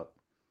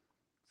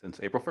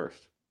April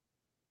 1st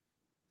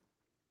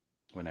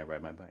when I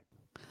ride my bike.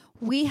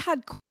 We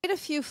had quite a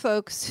few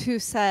folks who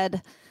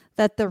said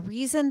that the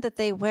reason that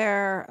they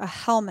wear a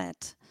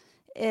helmet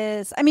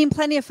is, I mean,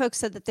 plenty of folks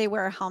said that they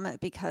wear a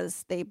helmet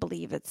because they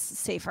believe it's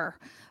safer.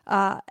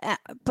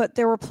 But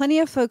there were plenty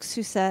of folks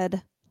who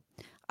said,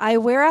 I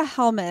wear a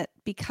helmet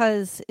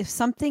because if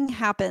something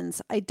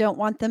happens, I don't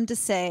want them to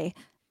say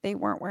they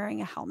weren't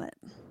wearing a helmet.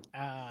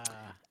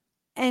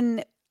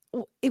 And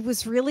it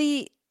was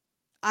really,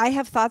 I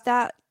have thought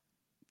that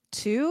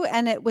too.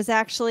 And it was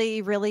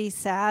actually really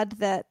sad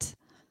that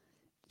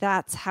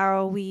that's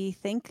how we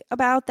think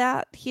about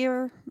that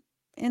here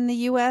in the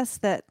US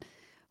that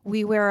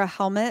we wear a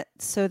helmet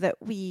so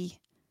that we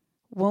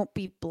won't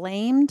be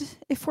blamed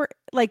if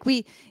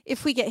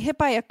if we get hit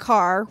by a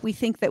car, we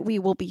think that we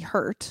will be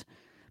hurt,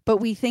 but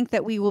we think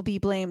that we will be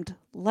blamed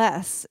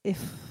less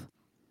if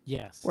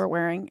Yes. we're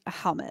wearing a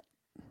helmet.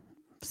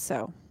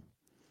 So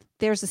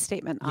there's a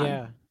statement on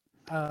Yeah.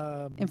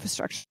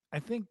 infrastructure. I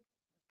think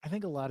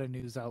a lot of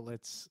news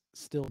outlets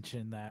still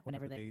mention that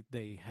whenever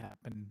they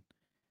happen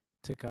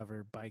to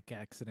cover bike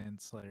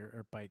accidents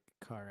or bike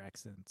car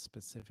accidents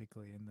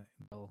specifically, and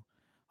they'll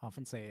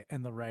often say,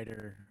 and the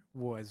rider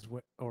was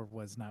or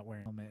was not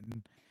wearing a helmet.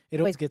 And it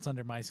always gets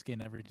under my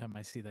skin every time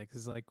I see that,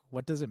 because like,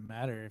 what does it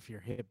matter if you're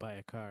hit by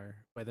a car,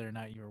 whether or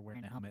not you were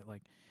wearing a helmet?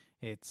 Like,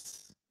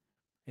 it's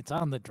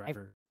on the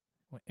driver,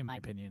 in my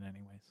opinion,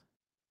 anyways.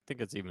 I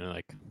think it's even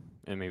like,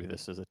 and maybe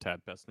this is a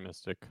tad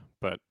pessimistic,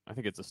 but I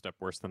think it's a step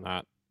worse than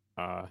that.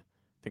 I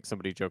think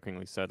somebody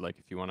jokingly said, like,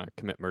 if you want to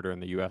commit murder in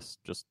the U.S.,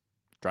 just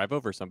drive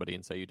over somebody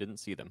and say you didn't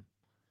see them.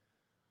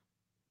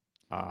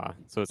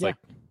 So it's like,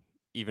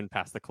 even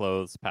past the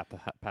clothes,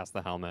 past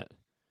the helmet,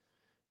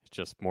 it's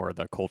just more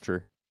the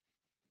culture.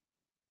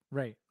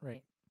 Right.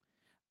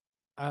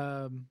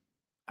 I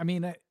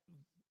mean, I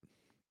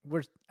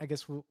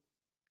guess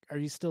are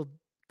you still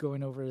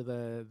going over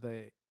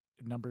the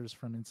numbers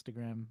from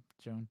Instagram,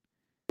 Joan?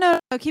 No,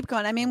 keep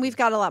going. I mean, we've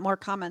got a lot more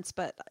comments,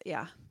 but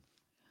yeah.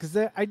 Because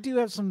I do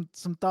have some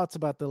thoughts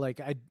about the, like,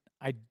 I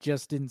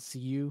just didn't see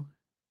you,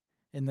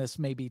 and this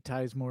maybe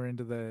ties more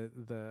into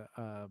the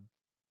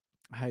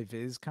Hi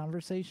Viz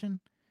conversation.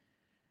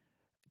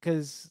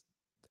 Because,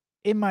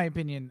 in my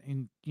opinion,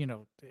 and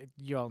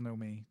you all know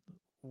me,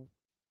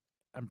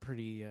 I'm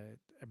pretty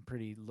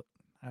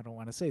I don't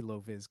want to say low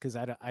viz, because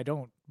I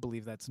don't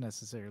believe that's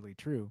necessarily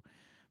true,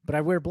 but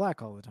I wear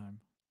black all the time.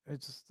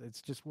 It's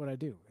just what I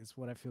do. It's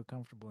what I feel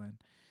comfortable in,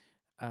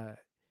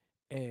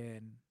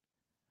 and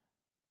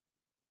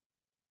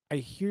I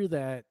hear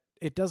that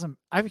it doesn't.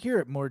 I hear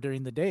it more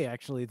during the day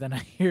actually than I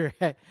hear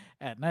it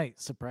at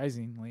night,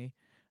 surprisingly.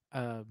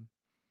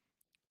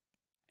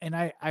 And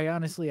I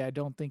honestly, I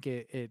don't think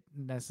it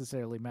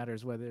necessarily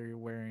matters whether you're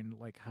wearing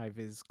like high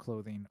vis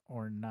clothing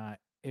or not.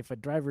 If a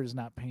driver is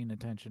not paying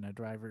attention, a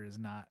driver is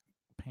not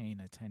paying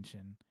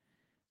attention.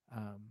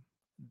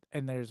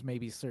 And there's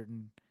maybe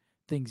certain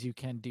things you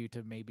can do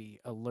to maybe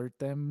alert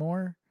them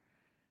more.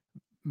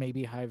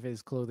 Maybe high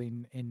vis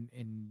clothing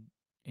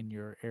in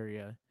your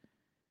area,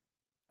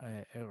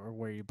 or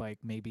where you bike,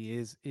 maybe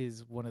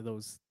is one of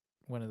those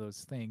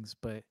things.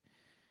 But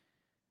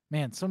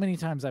man, so many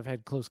times I've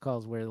had close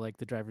calls where like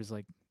the driver's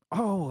like,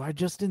 "Oh, I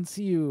just didn't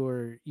see you,"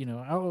 or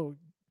 "Oh,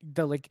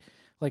 the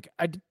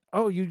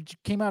oh, you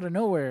came out of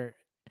nowhere,"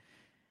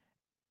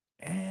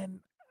 and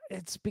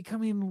it's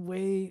becoming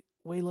way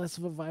less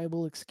of a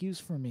viable excuse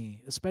for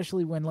me,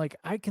 especially when like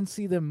I can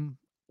see them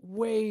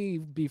way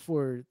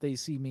before they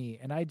see me,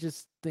 and I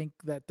just think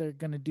that they're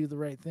gonna do the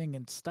right thing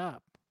and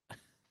stop.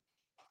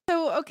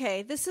 So,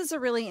 okay, this is a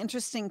really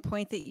interesting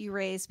point that you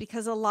raised,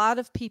 because a lot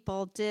of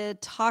people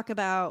did talk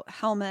about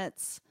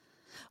helmets.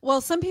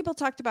 Well, some people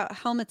talked about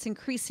helmets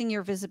increasing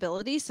your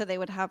visibility. So they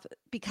would have,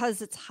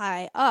 because it's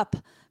high up,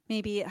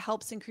 maybe it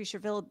helps increase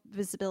your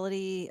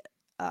visibility.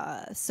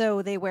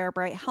 So they wear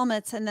bright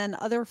helmets. And then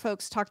other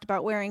folks talked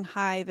about wearing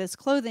high vis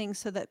clothing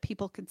so that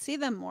people could see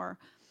them more.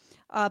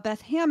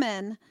 Beth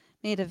Hammond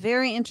made a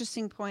very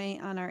interesting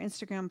point on our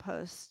Instagram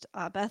post.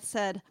 Beth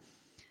said,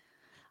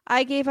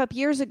 "I gave up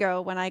years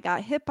ago when I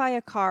got hit by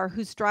a car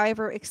whose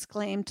driver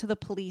exclaimed to the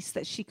police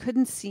that she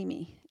couldn't see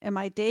me in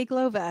my day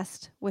glow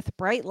vest with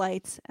bright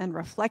lights and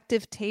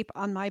reflective tape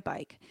on my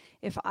bike.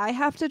 If I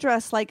have to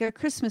dress like a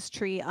Christmas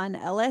tree on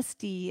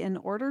LSD in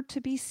order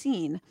to be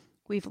seen,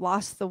 we've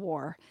lost the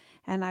war.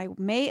 And I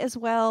may as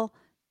well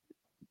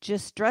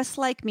just dress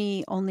like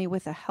me, only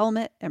with a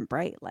helmet and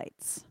bright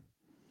lights."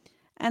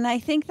 And I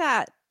think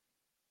that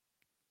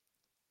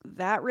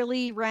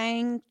really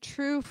rang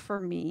true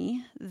for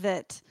me,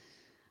 that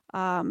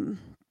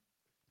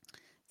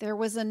there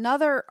was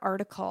another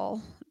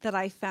article that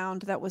I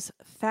found that was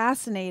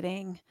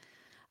fascinating.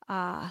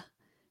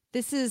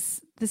 This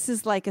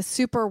is like a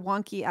super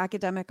wonky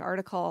academic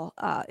article.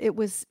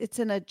 It's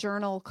in a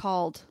journal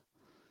called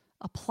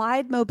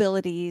Applied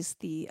Mobilities.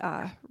 The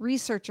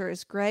researcher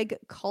is Greg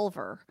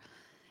Culver.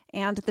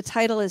 And the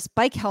title is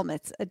 "Bike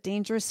Helmets, a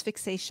Dangerous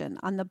Fixation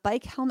on the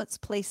Bike Helmet's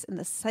Place in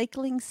the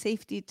Cycling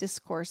Safety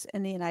Discourse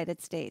in the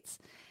United States."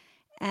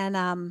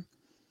 And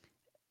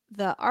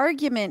the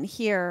argument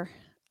here,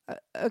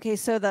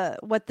 so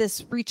what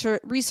this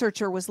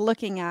researcher was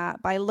looking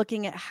at, by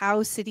looking at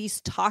how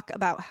cities talk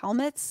about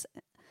helmets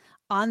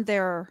on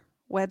their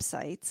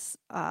websites,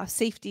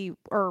 safety,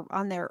 or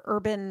on their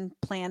urban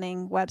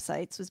planning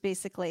websites, was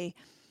basically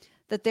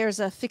that there's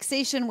a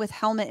fixation with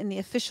helmet in the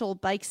official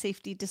bike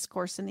safety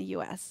discourse in the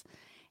U.S.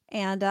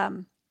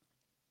 And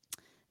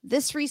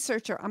this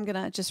researcher, I'm going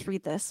to just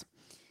read this.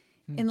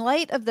 In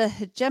light of the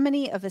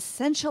hegemony of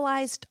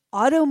essentialized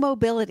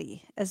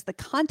automobility as the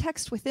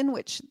context within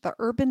which the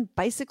urban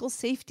bicycle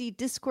safety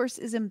discourse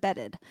is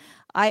embedded,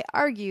 I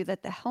argue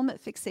that the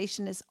helmet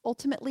fixation is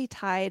ultimately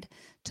tied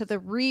to the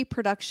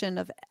reproduction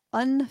of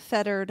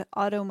unfettered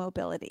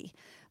automobility.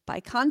 By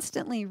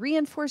constantly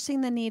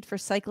reinforcing the need for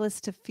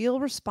cyclists to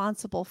feel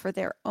responsible for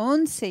their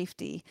own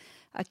safety,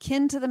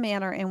 akin to the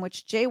manner in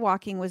which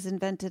jaywalking was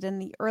invented in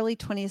the early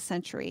 20th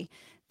century,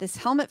 this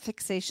helmet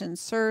fixation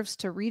serves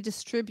to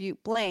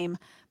redistribute blame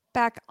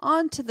back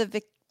onto the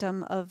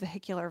victim of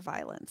vehicular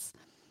violence.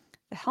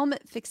 The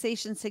helmet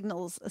fixation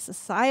signals a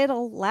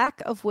societal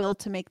lack of will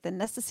to make the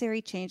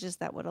necessary changes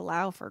that would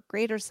allow for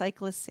greater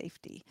cyclist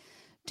safety.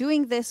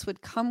 Doing this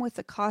would come with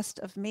the cost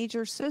of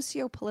major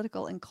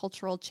socio-political and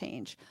cultural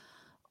change.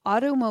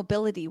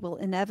 Automobility will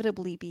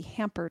inevitably be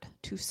hampered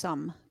to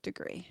some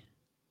degree.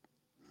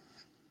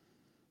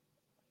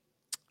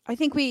 I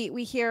think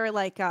we hear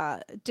like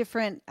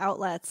different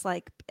outlets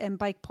like in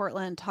Bike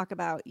Portland talk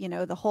about,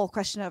 the whole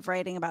question of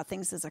writing about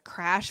things as a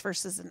crash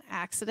versus an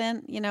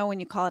accident. When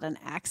you call it an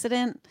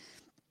accident,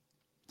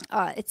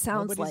 it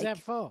sounds Nobody's like at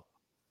fault.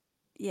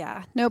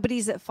 yeah,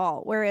 nobody's at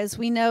fault. Whereas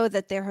we know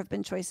that there have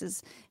been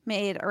choices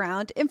made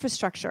around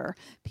infrastructure,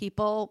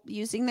 people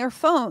using their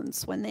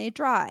phones when they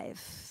drive,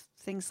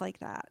 things like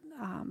that.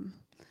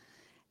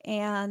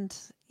 And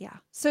yeah,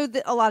 so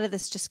a lot of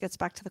this just gets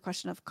back to the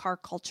question of car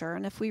culture.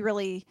 And if we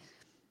really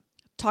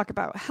talk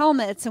about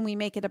helmets and we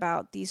make it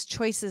about these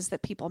choices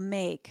that people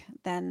make,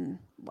 then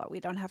we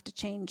don't have to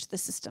change the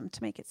system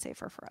to make it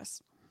safer for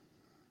us.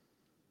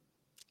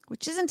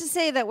 Which isn't to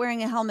say that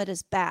wearing a helmet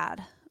is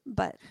bad,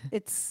 but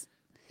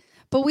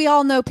we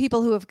all know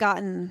people who have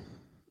gotten,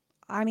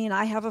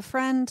 I have a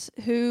friend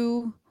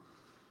who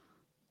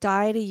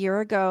died a year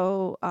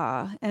ago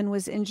and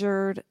was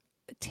injured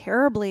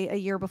terribly a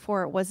year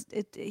before.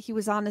 He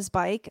was on his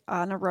bike,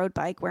 on a road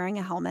bike, wearing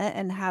a helmet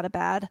and had a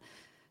bad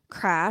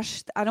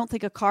crash. I don't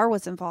think a car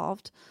was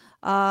involved,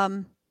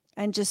 and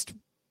just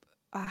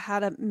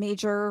had a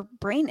major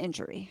brain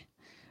injury,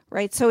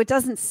 right? So it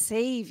doesn't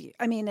save you.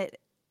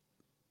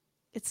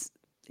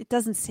 It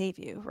doesn't save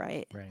you,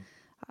 right? Right.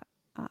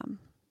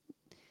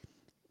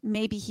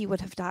 Maybe he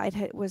would have died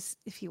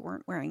if he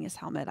weren't wearing his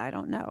helmet. I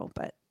don't know,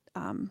 but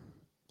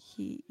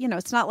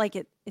it's not like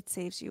it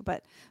saves you,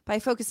 but by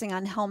focusing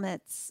on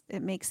helmets,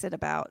 it makes it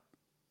about,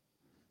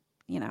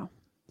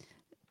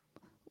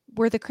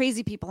 we're the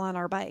crazy people on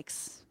our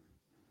bikes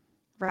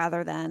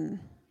rather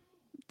than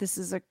this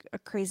is a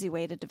crazy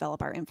way to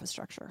develop our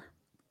infrastructure.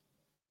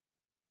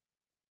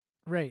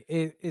 Right.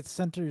 It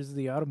centers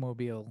the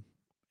automobile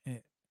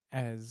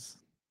as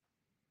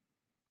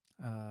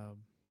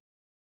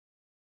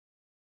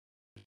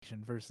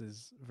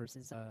versus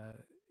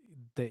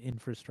the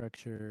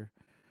infrastructure,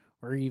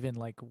 or even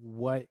like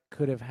what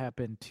could have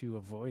happened to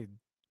avoid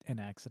an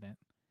accident.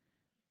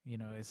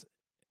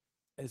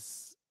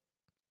 As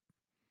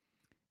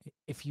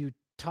if you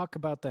talk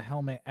about the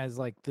helmet as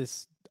like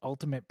this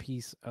ultimate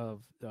piece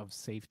of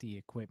safety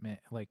equipment,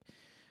 like,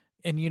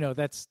 and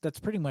that's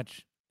pretty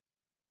much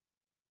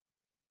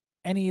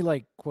any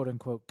like quote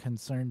unquote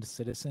concerned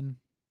citizen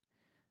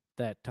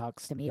that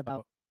talks to me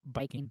about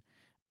biking,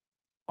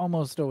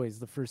 almost always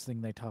the first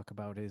thing they talk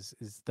about is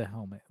the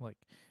helmet. Like,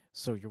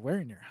 so you're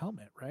wearing your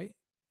helmet, right?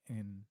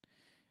 And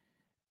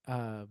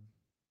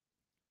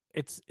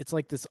it's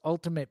like this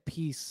ultimate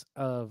piece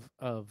of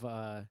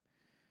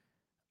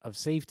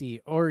safety,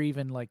 or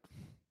even like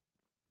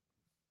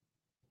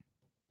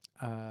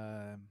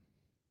a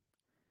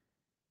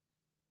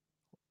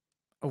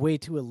way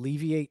to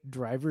alleviate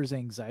drivers'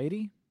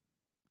 anxiety,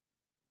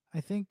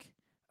 I think,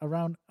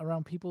 around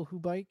people who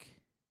bike,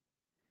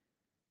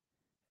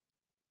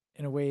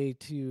 in a way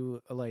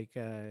to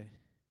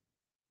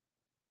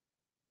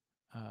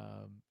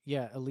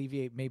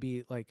alleviate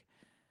maybe like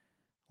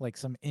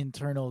some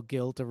internal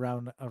guilt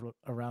around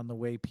the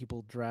way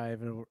people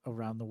drive, and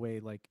around the way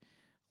like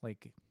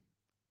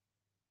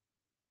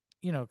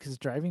because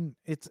driving,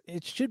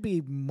 it should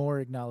be more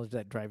acknowledged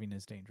that driving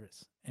is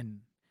dangerous,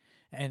 and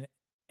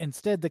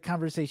instead the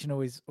conversation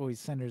always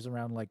centers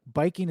around like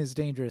biking is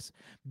dangerous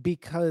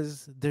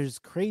because there's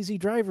crazy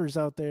drivers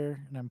out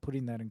there, and I'm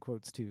putting that in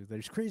quotes too.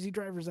 There's crazy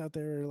drivers out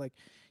there, like,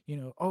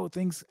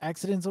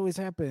 accidents always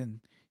happen.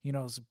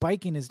 So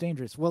biking is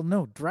dangerous. Well,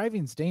 no,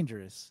 driving's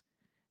dangerous.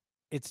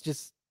 It's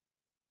just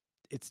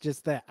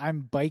that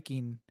I'm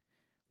biking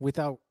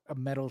without a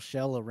metal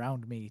shell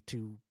around me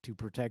to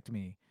protect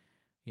me,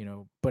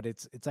 but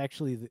it's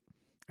actually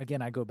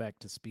again, I go back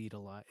to speed a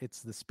lot. It's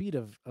the speed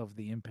of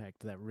the impact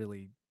that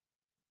really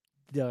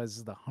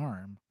does the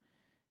harm.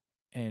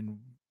 And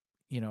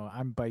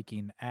I'm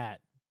biking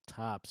at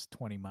tops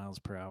 20 miles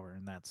per hour,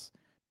 and that's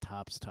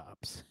tops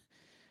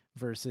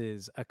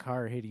versus a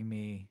car hitting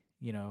me,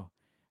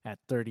 at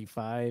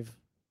 35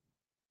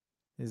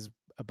 is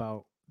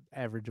about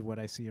average of what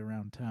I see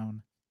around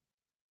town.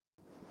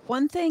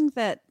 One thing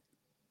that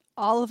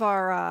all of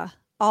our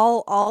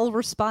all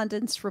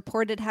respondents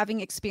reported having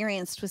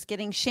experienced was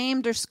getting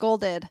shamed or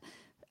scolded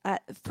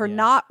for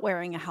not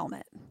wearing a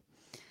helmet.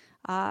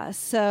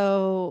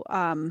 So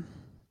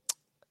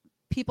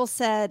people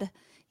said,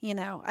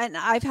 and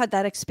I've had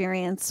that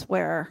experience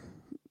where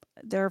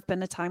there have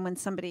been a time when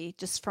somebody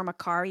just from a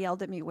car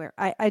yelled at me where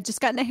I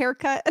just gotten a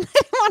haircut and I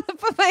didn't want to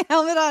put my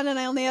helmet on and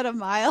I only had a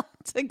mile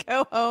to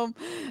go home.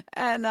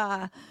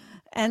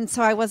 And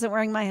so I wasn't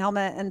wearing my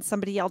helmet and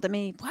somebody yelled at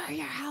me, wear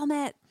your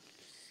helmet.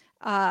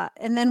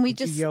 And then we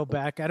Did you just, yell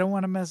back, I don't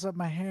want to mess up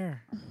my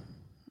hair.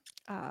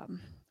 um,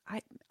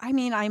 I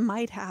mean, I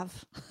might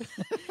have.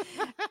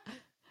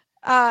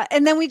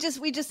 And then we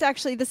just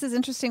actually, this is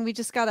interesting. We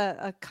just got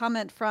a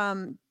comment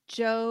from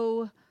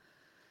Joe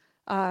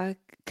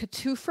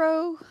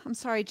Catufro. I'm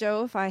sorry,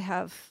 Joe, if I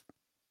have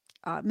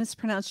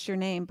mispronounced your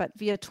name, but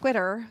via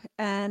Twitter.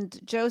 And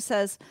Joe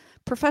says,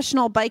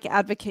 professional bike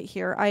advocate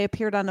here. I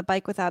appeared on a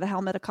bike without a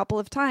helmet a couple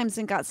of times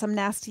and got some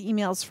nasty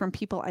emails from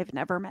people I've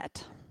never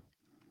met.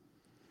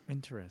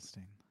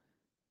 Interesting.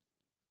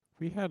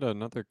 We had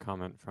another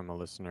comment from a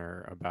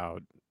listener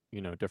about,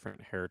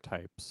 different hair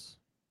types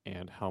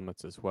and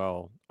helmets as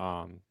well.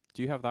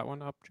 Do you have that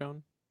one up,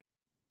 Joan?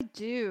 I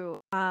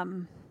do.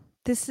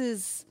 This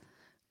is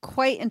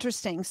quite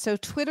interesting. So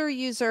Twitter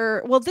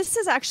user, well, this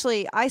is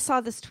actually, I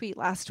saw this tweet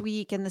last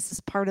week, and this is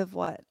part of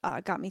what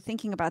got me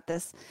thinking about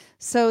this.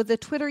 So the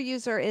Twitter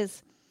user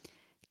is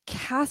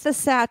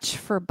Cathasach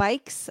for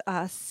bikes,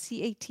 CATHASACH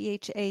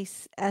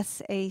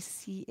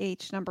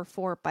number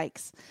 4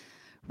 bikes.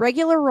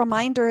 Regular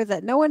reminder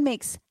that no one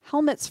makes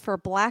helmets for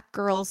black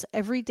girls'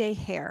 everyday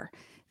hair.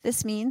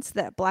 This means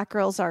that black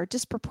girls are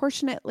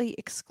disproportionately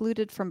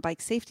excluded from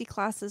bike safety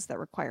classes that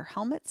require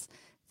helmets.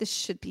 This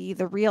should be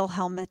the real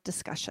helmet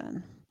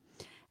discussion.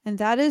 And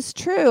that is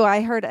true.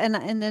 I heard, and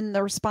then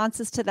the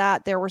responses to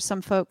that, there were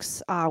some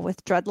folks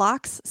with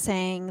dreadlocks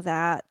saying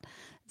that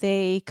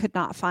they could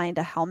not find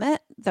a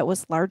helmet that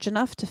was large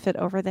enough to fit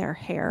over their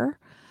hair.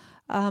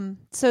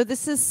 So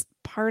this is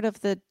part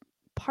of the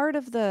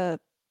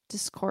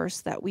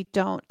discourse that we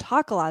don't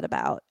talk a lot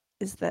about,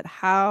 is that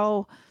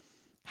how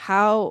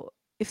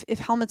if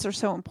helmets are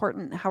so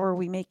important, how are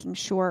we making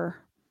sure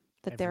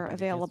that they're Everybody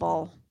gets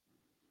available?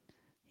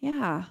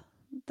 Yeah,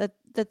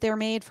 that they're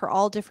made for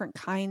all different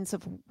kinds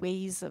of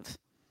ways of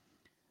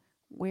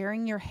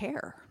wearing your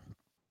hair.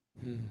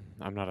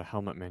 I'm not a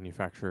helmet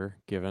manufacturer,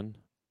 given,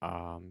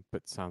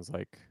 but sounds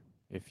like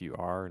if you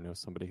are or know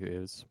somebody who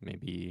is,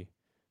 maybe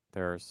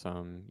there are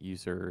some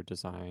user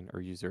design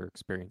or user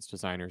experience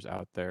designers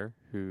out there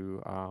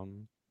who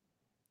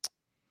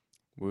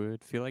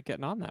would feel like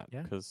getting on that,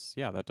 Yeah. because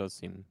that does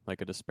seem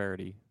like a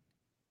disparity.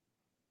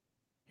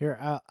 Here,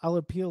 I'll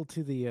appeal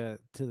to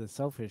the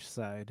selfish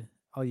side.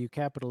 All you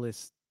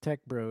capitalist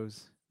tech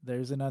bros,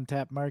 there's an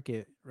untapped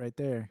market right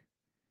there.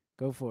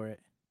 Go for it.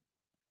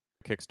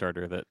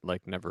 Kickstarter that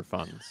never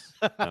funds,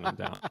 then I'm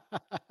down.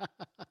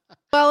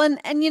 Well, and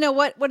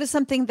what does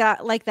something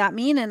that like that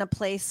mean in a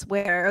place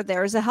where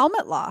there's a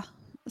helmet law?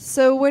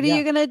 So what are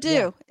you going to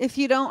do if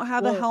you don't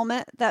have a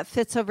helmet that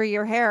fits over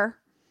your hair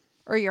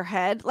or your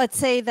head? Let's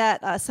say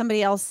that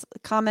somebody else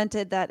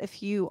commented that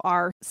if you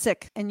are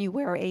sick and you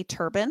wear a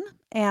turban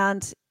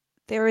and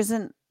there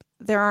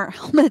aren't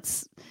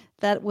helmets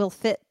that will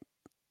fit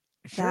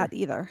that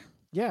either.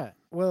 Yeah.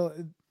 Well,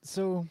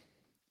 so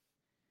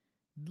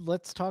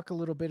let's talk a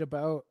little bit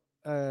about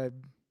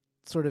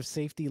sort of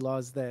safety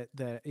laws that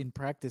in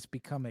practice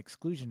become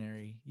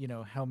exclusionary.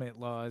 Helmet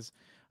laws.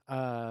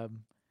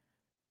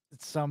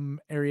 Some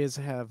areas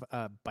have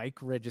bike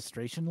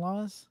registration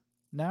laws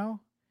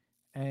now,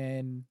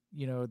 and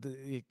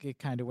it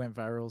kind of went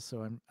viral.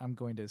 So I'm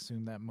going to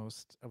assume that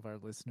most of our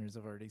listeners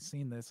have already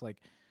seen this. Like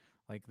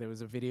there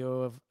was a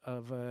video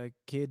of a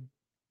kid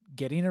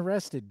getting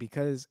arrested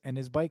and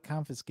his bike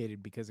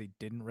confiscated because he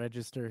didn't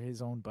register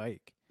his own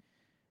bike.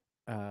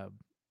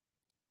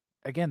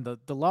 Again,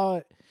 the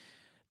law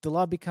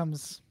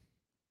becomes,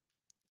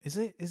 is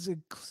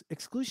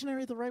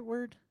exclusionary the right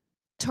word?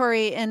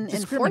 Discriminatory and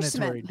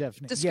enforcement.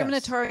 Definitely.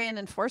 Discriminatory and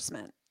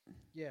enforcement.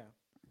 Yeah.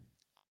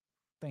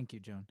 Thank you,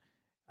 Joan.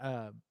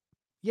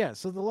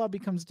 So the law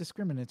becomes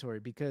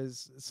discriminatory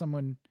because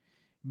someone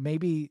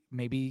maybe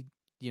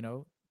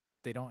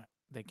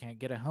they can't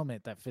get a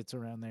helmet that fits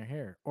around their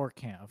hair or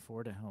can't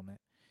afford a helmet.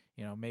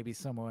 Maybe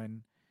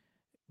someone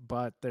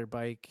bought their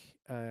bike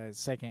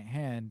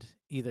secondhand,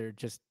 either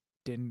just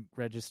didn't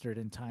register it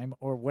in time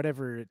or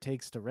whatever it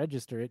takes to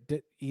register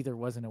it, either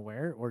wasn't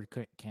aware or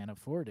can't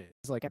afford it.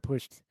 It's like I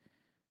pushed,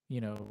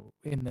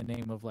 in the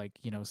name of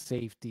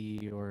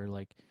safety, or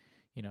in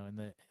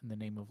the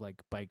name of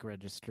bike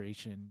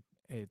registration.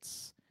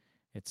 It's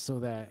so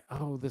that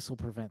this will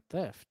prevent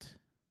theft,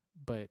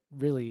 but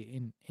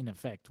really in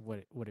effect what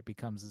it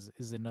becomes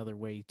is another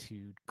way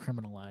to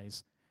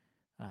criminalize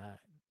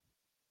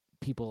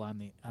people on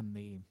the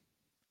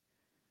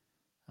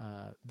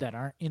that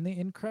aren't in the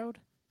in crowd,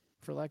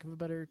 for lack of a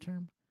better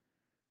term.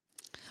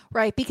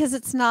 Right, because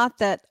it's not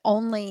that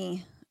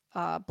only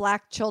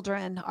black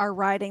children are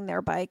riding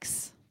their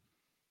bikes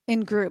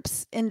in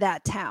groups in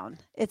that town.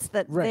 It's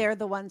that they're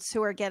the ones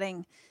who are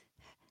getting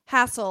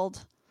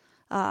hassled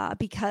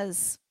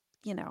because,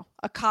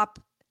 a cop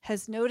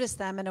has noticed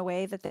them in a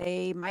way that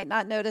they might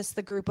not notice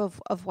the group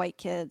of white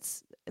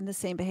kids in the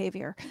same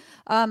behavior.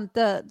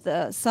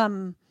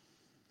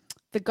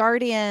 The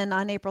Guardian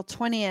on April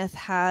 20th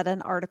had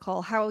an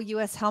article, How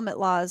U.S. Helmet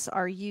Laws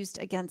Are Used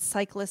Against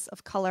Cyclists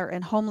of Color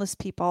and Homeless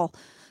People.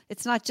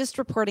 It's not just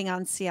reporting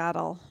on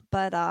Seattle,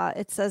 but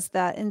it says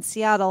that in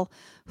Seattle,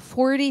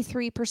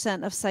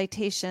 43% of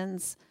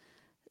citations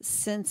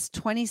since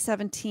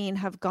 2017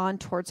 have gone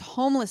towards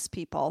homeless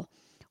people,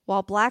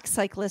 while Black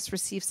cyclists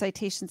receive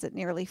citations at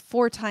nearly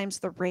 4 times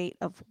the rate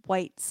of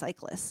white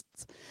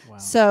cyclists. Wow.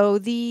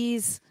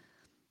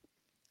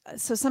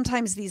 So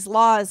sometimes these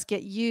laws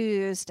get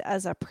used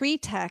as a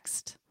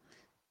pretext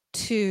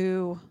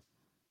to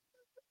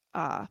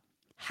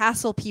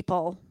hassle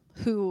people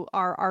who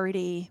are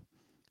already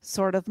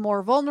sort of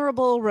more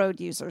vulnerable road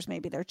users.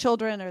 Maybe they're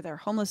children or they're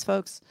homeless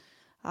folks,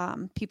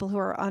 people who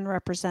are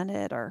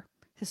unrepresented or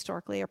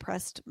historically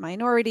oppressed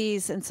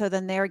minorities. And so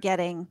then they're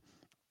getting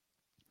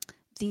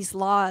these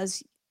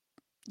laws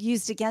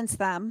used against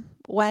them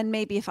when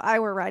maybe if I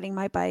were riding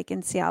my bike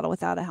in Seattle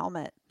without a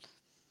helmet,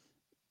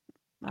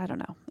 I don't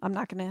know. I'm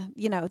not going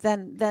to,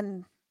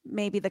 then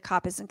maybe the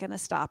cop isn't going to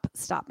stop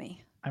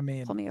me. I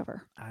mean, pull me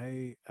over.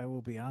 I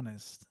will be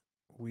honest.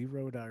 We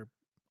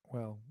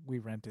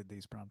rented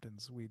these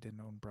Bromptons. We didn't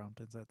own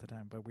Bromptons at the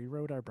time, but we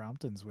rode our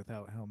Bromptons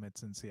without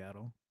helmets in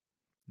Seattle.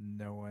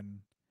 No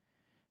one,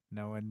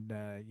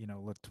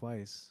 looked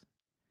twice.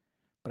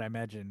 But I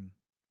imagine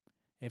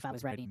if I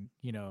was riding,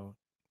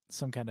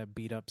 some kind of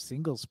beat up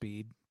single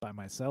speed by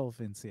myself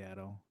in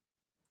Seattle,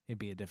 it'd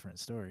be a different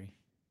story.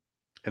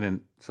 And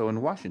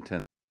in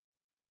Washington,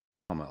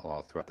 helmet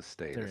law throughout the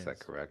state. There Is that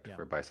is, correct yeah.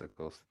 for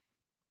bicycles?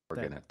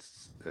 Oregon,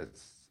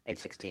 it's age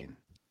 16.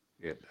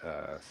 It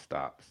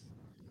stops.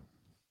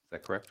 Is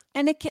that correct?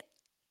 And it can,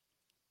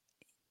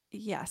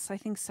 yes, I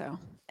think so.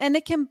 And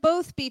it can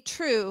both be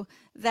true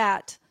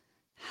that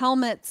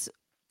helmets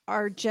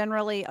are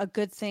generally a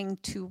good thing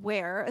to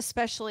wear,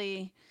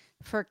 especially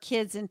for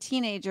kids and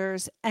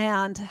teenagers,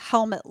 and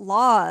helmet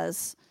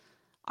laws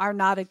are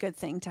not a good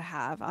thing to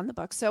have on the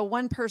book. So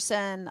one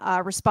person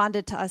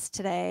responded to us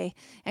today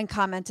and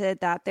commented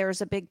that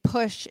there's a big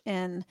push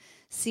in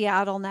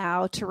Seattle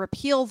now to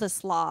repeal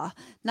this law,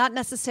 not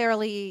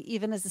necessarily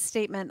even as a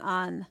statement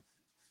on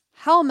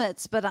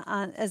helmets, but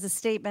as a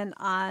statement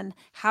on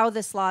how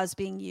this law is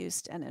being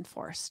used and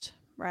enforced,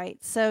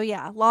 right? So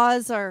yeah,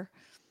 laws are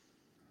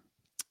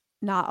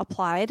not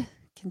applied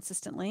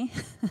consistently.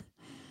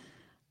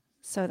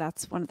 So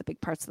that's one of the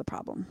big parts of the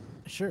problem.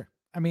 Sure.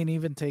 I mean,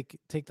 even take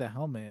the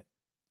helmet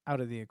out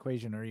of the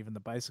equation, or even the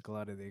bicycle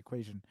out of the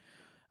equation.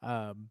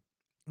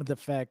 The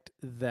fact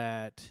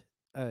that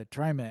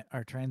TriMet,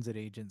 our transit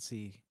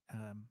agency,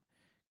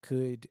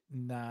 could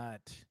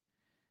not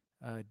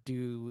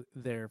do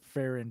their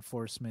fare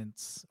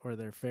enforcements or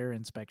their fare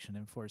inspection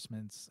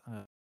enforcements,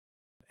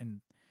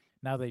 and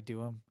now they do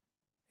them.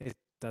 It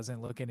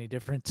doesn't look any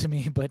different to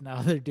me, but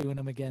now they're doing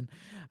them again.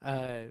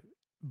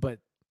 But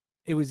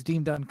it was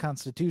deemed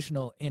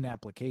unconstitutional in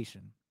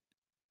application.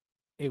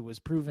 It was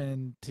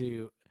proven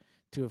to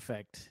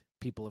affect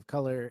people of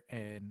color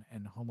and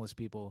homeless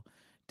people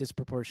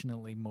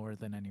disproportionately more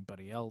than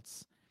anybody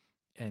else.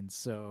 And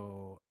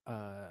so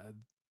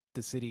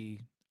the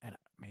city, and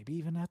maybe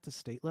even at the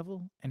state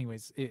level,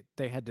 anyways,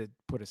 they had to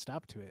put a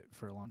stop to it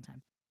for a long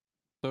time.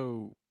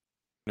 So,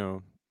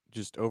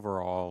 just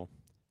overall,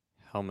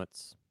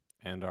 helmets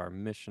and our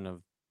mission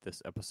of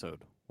this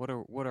episode. What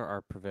are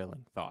our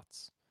prevailing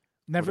thoughts?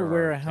 Never What are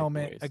wear our a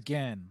helmet takeaways?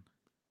 again.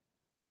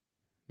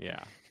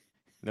 Yeah.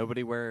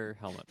 Nobody wear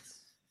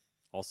helmets.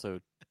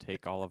 Also,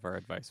 take all of our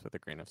advice with a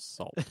grain of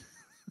salt.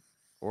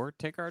 Or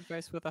take our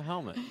advice with a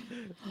helmet.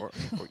 Or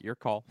your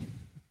call.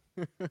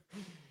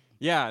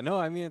 Yeah, no,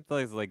 I mean,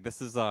 it's like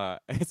this is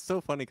it's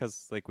so funny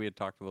because like we had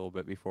talked a little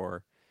bit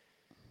before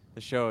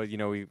the show.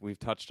 We've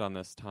touched on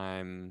this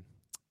time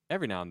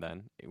every now and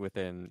then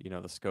within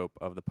the scope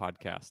of the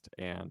podcast,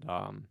 and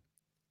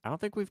I don't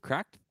think we've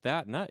cracked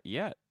that nut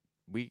yet.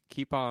 We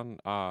keep on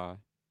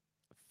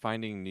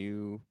finding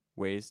new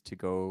ways to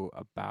go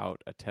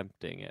about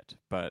attempting it,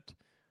 but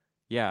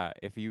yeah,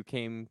 if you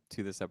came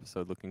to this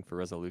episode looking for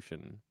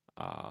resolution,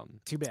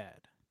 Too bad.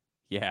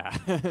 yeah.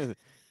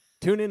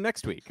 Tune in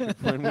next week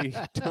when we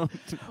don't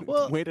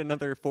wait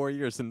another 4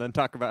 years and then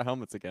talk about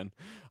helmets again.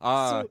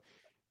 Okay.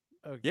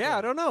 Yeah,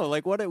 I don't know.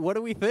 Like, what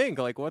do we think?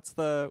 Like, what's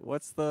the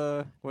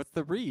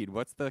read?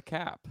 What's the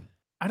cap?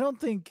 I don't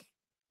think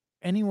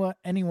any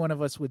one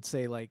of us would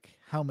say like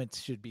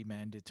helmets should be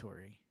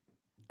mandatory.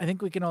 I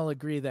think we can all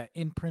agree that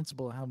in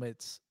principle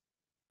helmets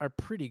are a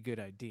pretty good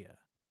idea.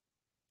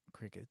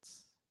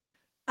 Crickets.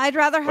 I'd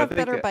rather have think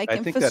better that- bike I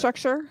think that-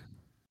 infrastructure.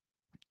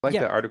 I like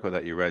Yeah. the article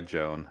that you read,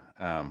 Joan,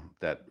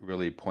 that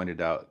really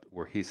pointed out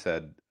where he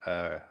said,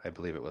 I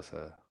believe it was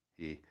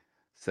he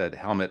said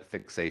helmet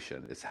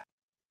fixation.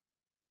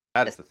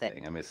 That's the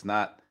thing. I mean, it's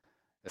not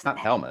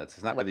helmets.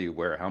 It's not whether you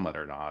wear a helmet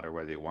or not, or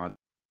whether you want, or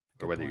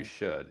Good whether you point.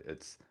 should.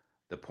 It's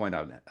the point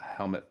on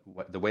helmet,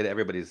 the way that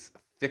everybody's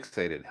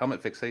fixated,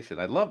 helmet fixation.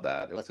 I love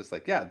that. It was just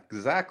like, yeah,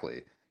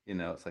 exactly.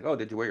 It's like, oh,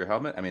 did you wear your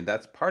helmet? I mean,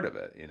 that's part of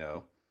it.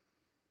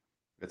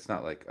 It's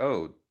not like,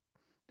 oh,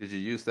 did you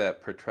use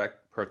that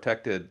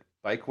protected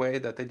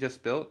bikeway that they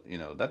just built?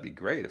 That'd be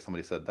great if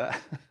somebody said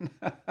that.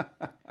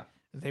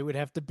 They would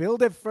have to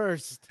build it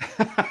first.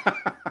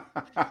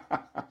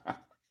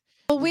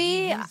 Well, Did you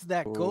we use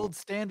that Ooh. gold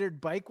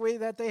standard bikeway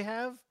that they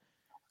have?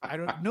 I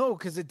don't know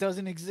because it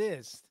doesn't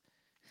exist.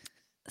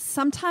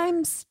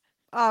 sometimes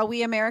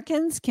we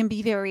Americans can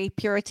be very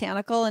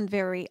puritanical and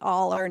very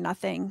all or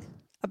nothing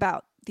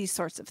about these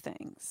sorts of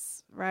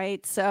things,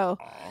 right? So,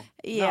 Aw.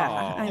 yeah,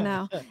 I No.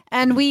 know.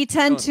 And we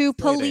tend Don't to say it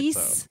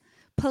ain't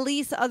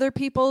police other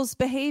people's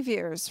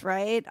behaviors,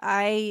 right?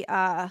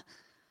 I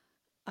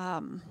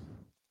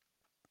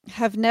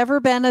have never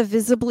been a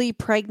visibly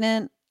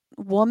pregnant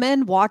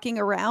woman walking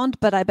around,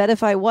 but I bet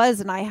if I was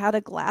and I had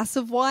a glass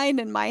of wine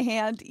in my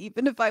hand,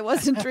 even if I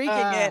wasn't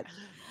drinking it,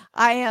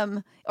 I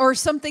am, or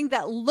something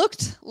that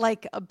looked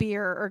like a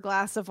beer or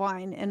glass of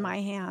wine in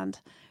my hand,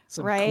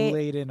 Some right?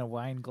 Kool-Aid in a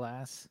wine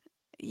glass.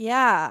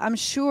 Yeah, I'm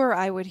sure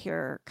I would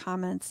hear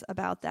comments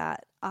about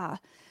that.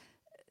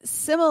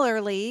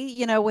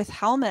 Similarly, with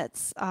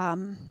helmets,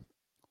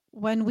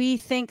 when we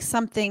think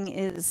something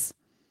is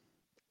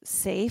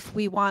safe,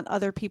 we want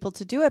other people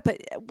to do it.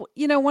 But,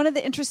 one of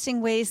the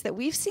interesting ways that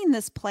we've seen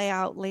this play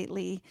out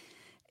lately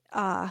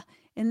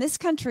in this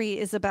country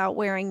is about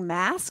wearing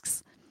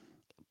masks.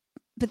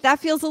 But that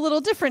feels a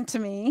little different to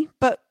me.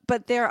 But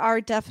there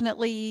are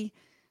definitely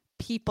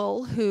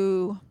people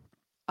who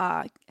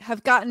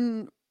have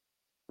gotten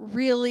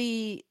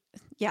really,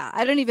 yeah,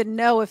 I don't even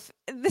know if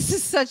this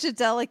is such a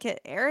delicate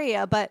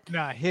area, but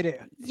Nah, hit it.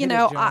 you Hit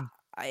know, it, John.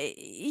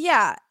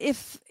 yeah,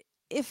 if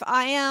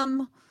I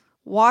am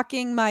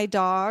walking my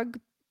dog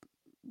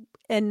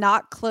and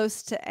not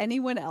close to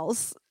anyone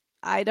else,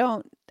 I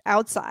don't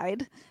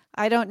outside,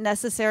 I don't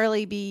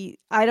necessarily need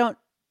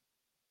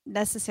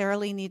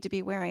to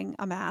be wearing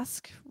a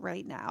mask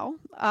right now.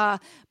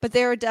 But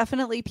there are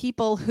definitely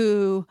people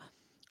who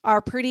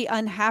are pretty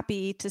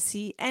unhappy to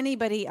see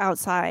anybody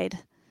outside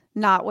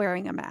not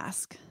wearing a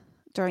mask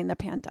during the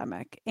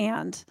pandemic.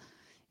 And,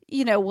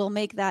 we'll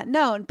make that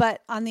known.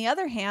 But on the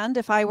other hand,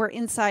 if I were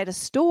inside a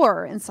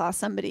store and saw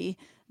somebody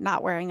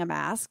not wearing a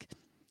mask,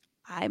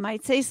 I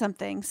might say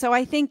something. So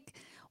I think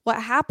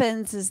what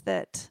happens is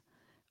that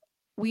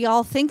we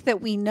all think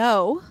that we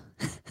know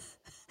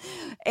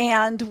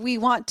and we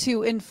want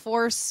to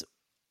enforce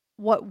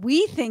what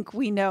we think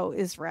we know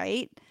is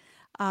right.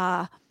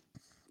 Yeah,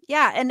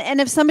 and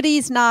if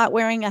somebody's not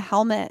wearing a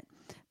helmet,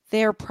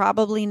 they're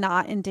probably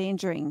not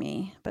endangering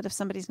me. But if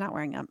somebody's not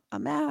wearing a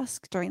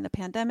mask during the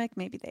pandemic,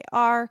 maybe they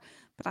are.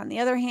 But on the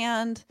other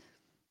hand,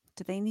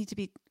 do they need to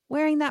be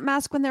wearing that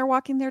mask when they're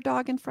walking their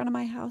dog in front of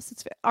my house?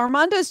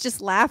 Armando's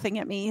just laughing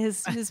at me.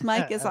 His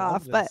mic is I love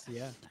off, but this,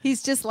 yeah.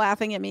 he's just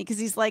laughing at me because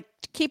he's like,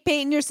 keep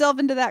painting yourself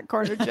into that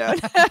corner, Joan.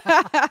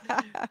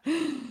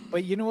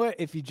 But you know what?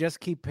 If you just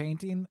keep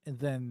painting,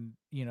 then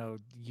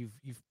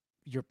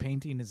your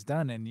painting is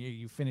done, and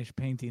you finish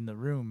painting the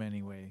room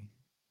anyway.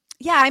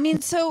 Yeah, I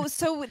mean, so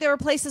there are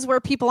places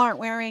where people aren't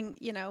wearing,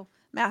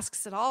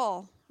 masks at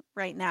all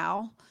right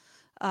now.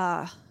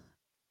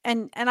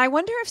 And I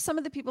wonder if some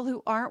of the people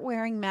who aren't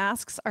wearing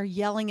masks are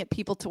yelling at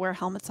people to wear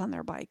helmets on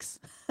their bikes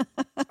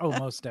Oh,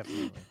 most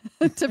definitely.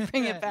 to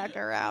bring it back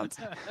around.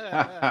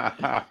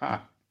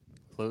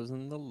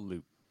 Closing the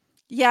loop.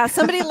 Yeah,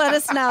 somebody let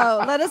us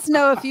know. Let us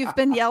know if you've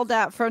been yelled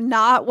at for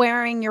not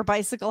wearing your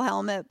bicycle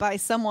helmet by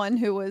someone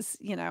who was,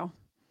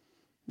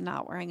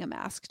 not wearing a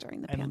mask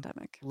during the And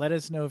pandemic. let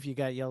us know if you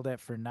got yelled at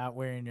for not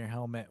wearing your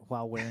helmet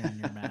while wearing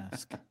your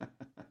mask.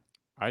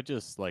 I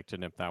just like to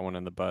nip that one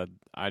in the bud.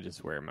 I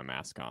just wear my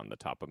mask on the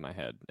top of my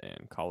head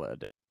and call it a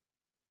day.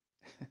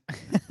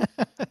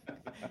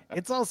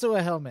 It's also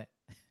a helmet.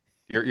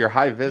 Your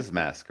Hi Viz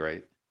mask,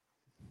 right?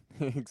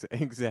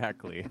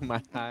 Exactly.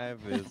 My Hi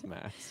Viz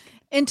mask.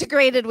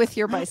 Integrated with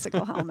your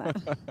bicycle helmet.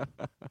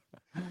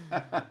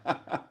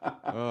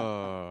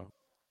 Oh.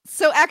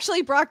 So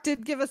actually, Brock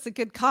did give us a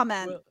good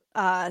comment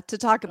to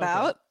talk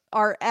about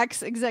our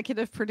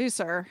ex-executive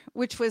producer,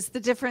 which was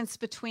the difference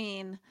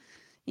between,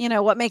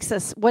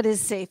 what is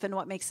safe and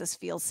what makes us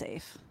feel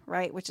safe,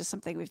 right? Which is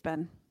something we've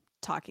been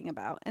talking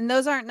about. And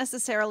those aren't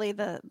necessarily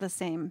the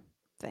same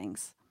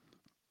things.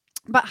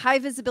 But high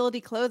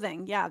visibility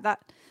clothing,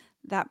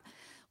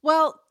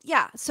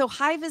 so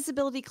high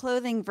visibility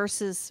clothing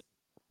versus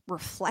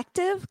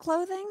reflective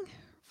clothing,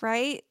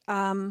 right?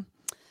 Do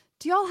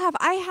y'all have,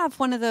 I have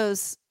one of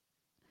those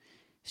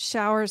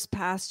showers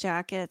pass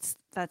jackets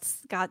that's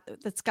got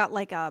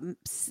like a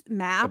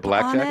map The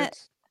black on jackets?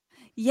 it.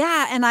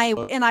 Yeah, and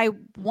I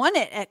won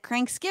it at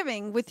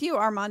Cranksgiving with you,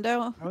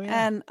 Armando. Oh,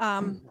 yeah. And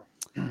I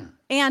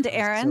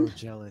Aaron. was so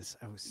jealous.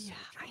 Yeah,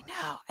 I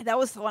know. That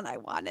was the one I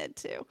wanted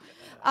too.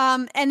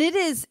 And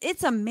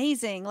it's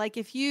amazing. Like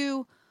I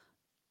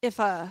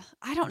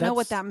don't know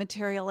what that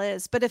material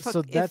is, but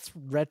that's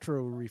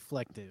retro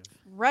reflective.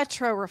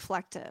 Retro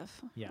reflective.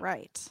 Yeah.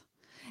 Right.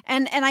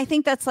 And I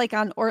think that's like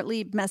on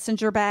Ortlieb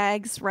messenger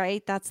bags,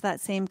 right? That's that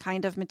same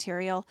kind of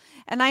material.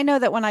 And I know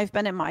that when I've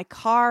been in my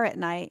car at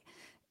night,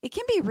 it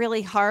can be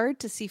really hard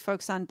to see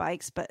folks on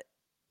bikes, but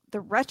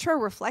the retro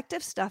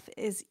reflective stuff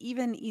is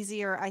even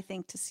easier, I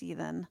think, to see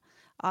than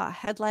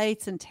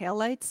headlights and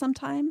taillights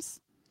sometimes.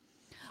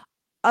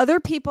 Other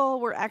people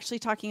were actually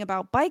talking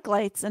about bike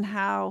lights and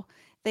how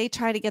they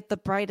try to get the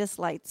brightest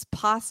lights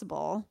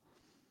possible.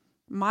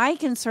 My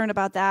concern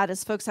about that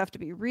is folks have to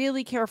be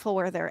really careful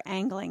where they're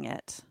angling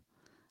it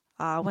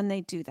when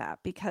they do that,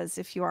 because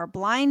if you are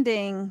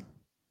blinding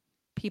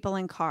people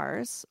in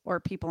cars or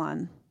people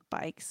on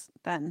bikes,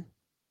 then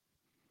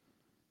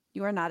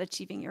you are not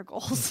achieving your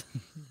goals.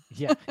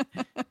 Yeah.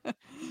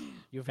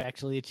 You've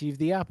actually achieved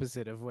the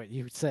opposite of what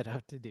you set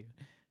out to do.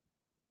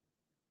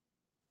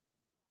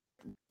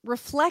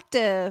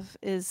 Reflective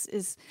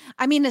is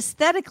I mean,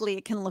 aesthetically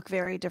it can look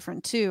very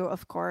different too,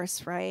 of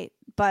course, right?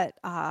 But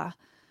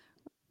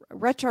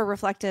retro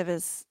reflective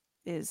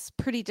is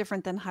pretty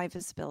different than high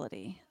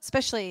visibility,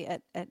 especially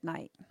at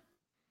night.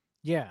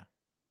 Yeah.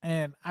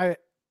 And I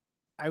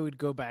would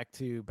go back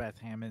to Beth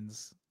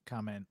Hammond's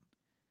comment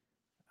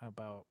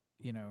about,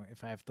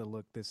 if I have to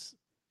look this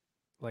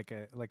like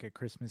a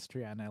Christmas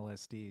tree on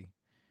LSD,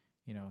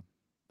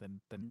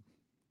 then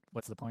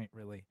what's the point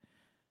really?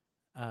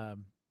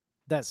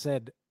 That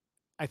said,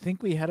 I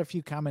think we had a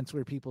few comments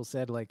where people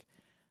said, like,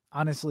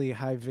 honestly,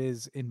 high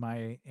vis in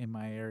my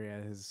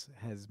area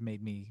has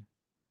made me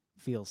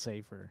feel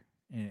safer.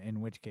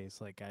 In which case,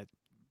 like, I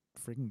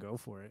freaking go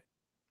for it.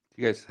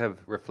 Do you guys have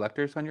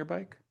reflectors on your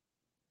bike?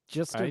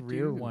 Just a I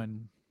rear do.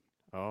 one.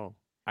 Oh,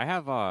 I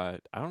have. I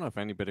don't know if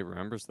anybody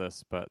remembers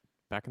this, but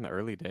back in the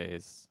early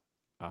days,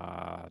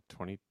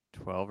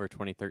 2012 or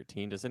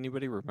 2013. Does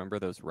anybody remember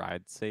those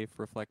ride safe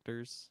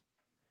reflectors?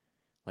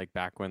 Like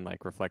back when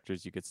like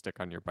reflectors you could stick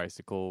on your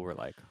bicycle were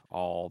like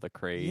all the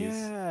craze.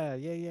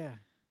 Yeah.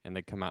 And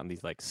they'd come out in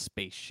these like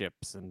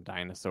spaceships and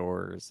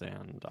dinosaurs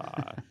and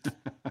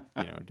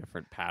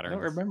different I patterns.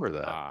 don't remember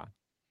that.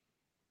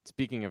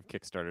 Speaking of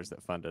Kickstarters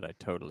that funded, I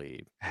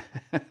totally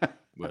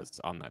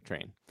was on that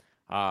train.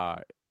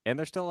 And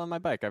they're still on my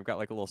bike. I've got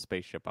like a little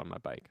spaceship on my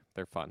bike.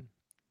 They're fun.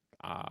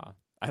 I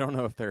don't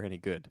know if they're any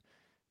good,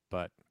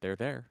 but they're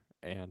there.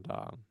 And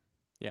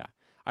yeah,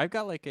 I've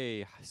got like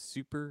a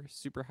super,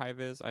 super high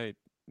vis. I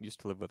used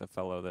to live with a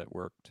fellow that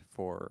worked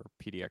for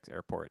PDX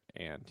Airport,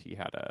 and he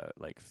had a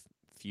like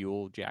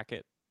fuel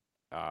jacket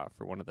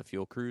for one of the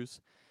fuel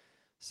crews.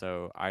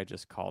 So I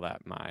just call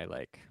that my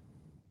like,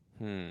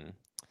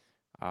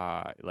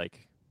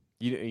 like,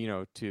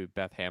 to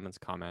Beth Hammond's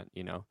comment,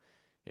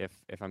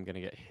 if I'm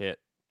gonna get hit,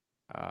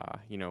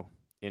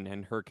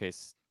 in her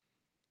case,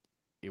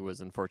 it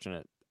was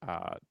unfortunate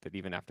that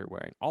even after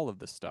wearing all of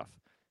this stuff,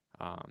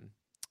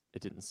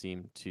 it didn't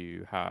seem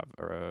to have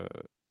a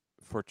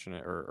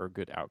fortunate or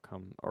good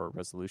outcome or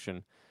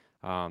resolution.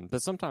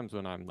 But sometimes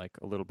when I'm like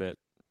a little bit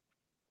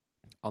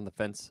on the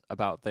fence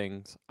about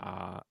things,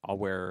 I'll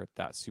wear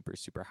that super,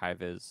 super high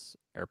vis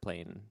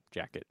airplane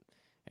jacket.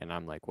 And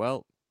I'm like,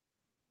 well,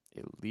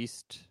 at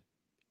least,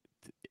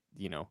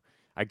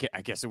 I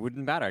guess it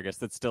wouldn't matter. I guess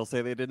they'd still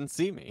say they didn't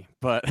see me.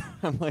 But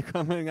I'm like,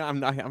 I'm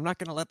not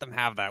going to let them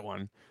have that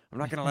one. I'm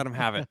not going to let them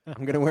have it.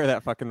 I'm going to wear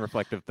that fucking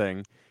reflective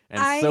thing.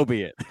 And so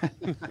be it.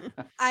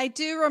 I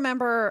do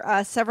remember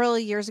several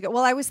years ago.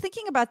 Well, I was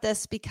thinking about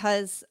this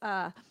because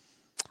I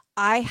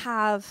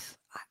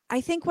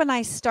think when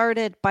I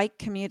started bike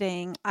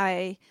commuting,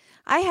 I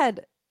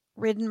had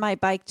ridden my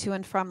bike to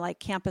and from like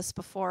campus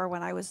before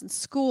when I was in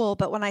school.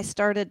 But when I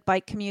started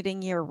bike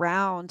commuting year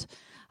round,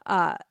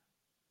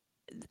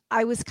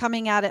 I was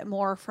coming at it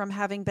more from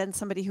having been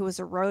somebody who was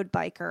a road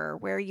biker,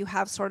 where you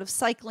have sort of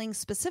cycling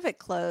specific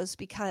clothes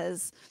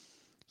because,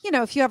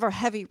 if you have a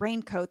heavy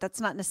raincoat, that's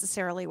not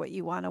necessarily what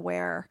you want to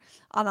wear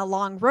on a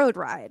long road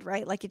ride,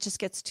 right? Like it just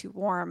gets too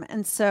warm.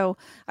 And so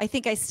I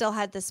think I still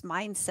had this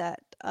mindset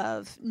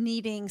of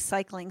needing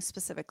cycling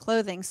specific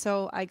clothing.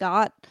 So I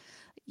got,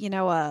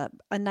 a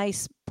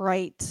nice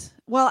bright,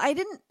 well, I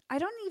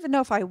don't even know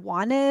if I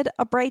wanted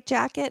a bright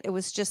jacket. It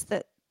was just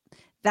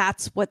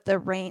that's what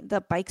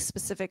the bike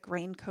specific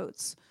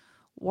raincoats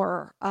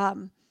were.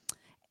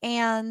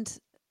 And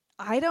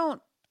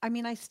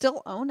I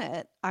still own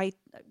it. I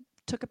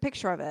took a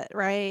picture of it,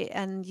 right,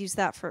 and use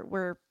that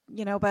for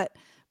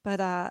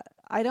but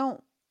I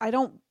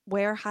don't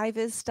wear high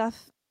vis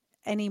stuff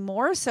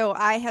anymore. So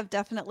I have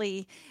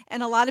definitely,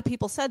 and a lot of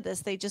people said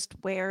this, they just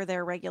wear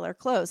their regular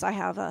clothes.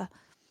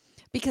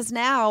 Because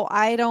now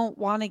I don't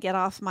want to get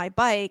off my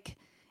bike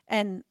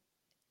and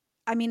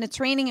it's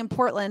raining in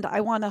Portland.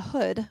 I want a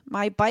hood.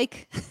 My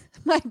bike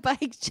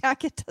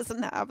jacket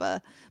doesn't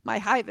have my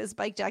high vis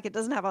bike jacket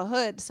doesn't have a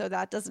hood, so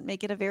that doesn't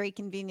make it a very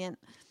convenient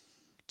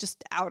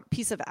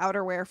piece of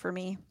outerwear for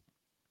me.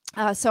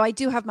 So I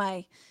do have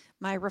my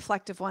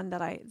reflective one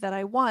that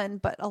I won,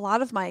 but a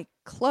lot of my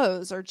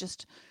clothes are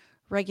just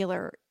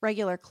regular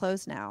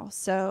clothes now.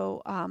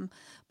 So,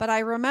 but I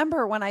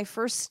remember when I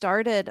first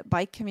started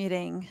bike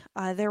commuting,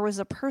 there was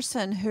a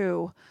person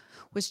who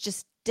was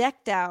just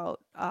decked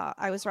out.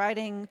 I was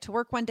riding to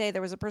work one day.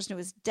 There was a person who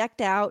was decked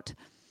out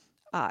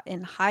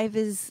in high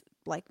vis,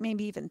 like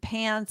maybe even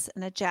pants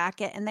and a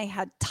jacket, and they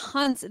had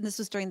tons. And this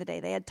was during the day.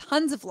 They had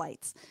tons of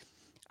lights.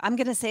 I'm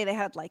going to say they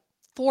had like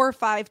 4 or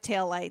 5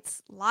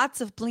 taillights,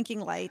 lots of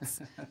blinking lights.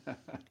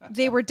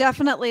 They were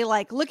definitely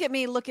like, look at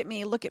me, look at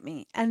me, look at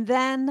me. And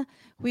then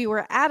we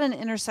were at an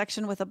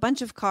intersection with a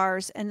bunch of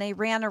cars and they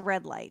ran a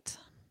red light.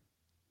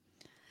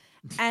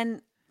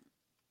 And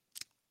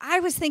I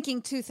was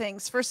thinking 2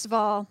 things. First of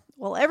all,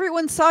 well,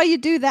 everyone saw you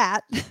do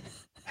that.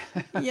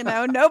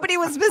 Nobody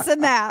was missing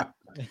that.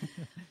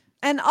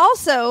 And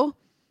also,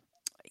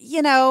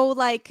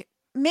 like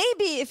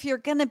maybe if you're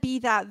going to be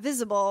that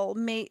visible,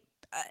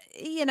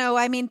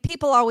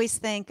 people always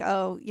think,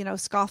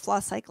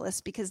 scofflaw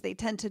cyclists, because they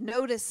tend to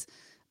notice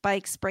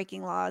bikes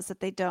breaking laws that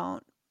they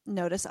don't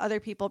notice other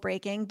people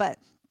breaking. But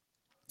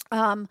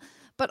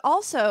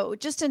also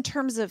just in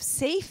terms of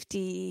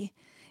safety,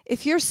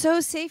 if you're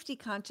so safety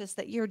conscious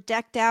that you're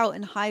decked out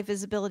in high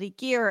visibility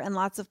gear and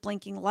lots of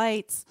blinking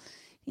lights,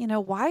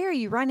 why are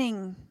you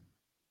running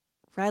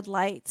red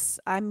lights?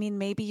 I mean,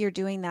 maybe you're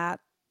doing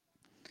that.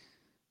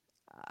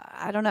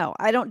 I don't know.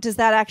 Does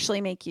that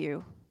actually make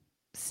you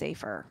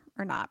safer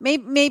or not?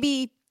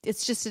 Maybe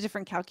it's just a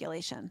different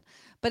calculation,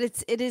 but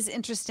it is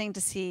interesting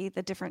to see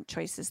the different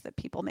choices that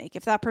people make.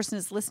 If that person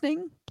is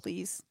listening,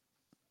 please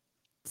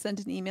send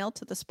an email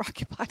to the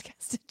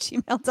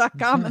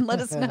sprocketpodcast@gmail.com and let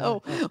us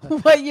know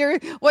what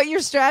your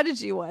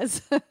strategy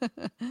was.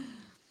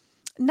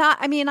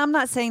 I'm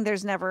not saying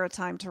there's never a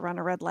time to run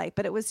a red light,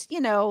 but it was,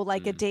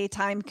 like a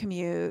daytime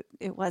commute.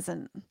 It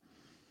wasn't,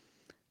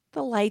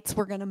 the lights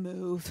were going to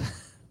move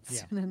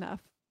soon enough.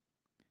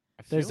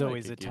 There's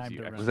always a time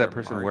to run. Was that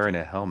person wearing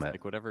a helmet?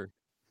 Like whatever.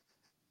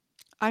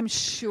 I'm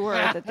sure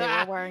that they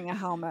were wearing a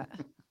helmet.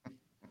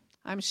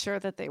 I'm sure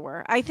that they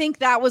were. I think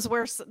that was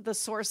where the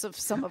source of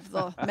some of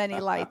the many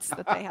lights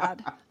that they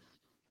had.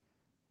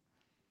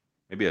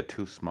 Maybe a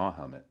too small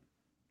helmet.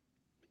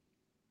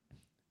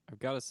 I've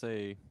got to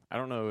say, I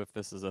don't know if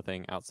this is a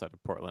thing outside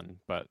of Portland,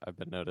 but I've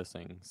been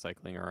noticing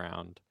cycling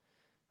around.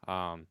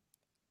 I'm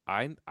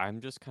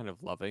just kind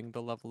of loving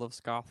the level of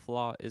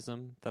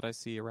scofflawism that I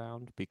see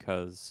around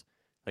because,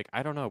 like,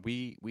 I don't know,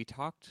 we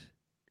talked,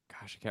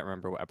 gosh, I can't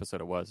remember what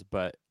episode it was,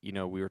 but, we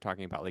were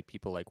talking about, like,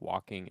 people, like,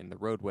 walking in the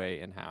roadway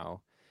and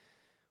how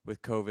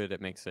with COVID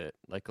it makes it,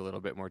 like, a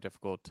little bit more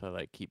difficult to,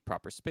 like, keep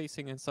proper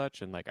spacing and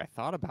such. And, like, I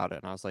thought about it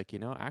and I was like,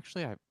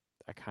 actually, I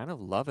kind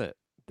of love it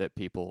that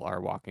people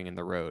are walking in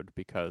the road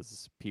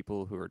because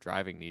people who are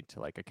driving need to,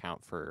 like,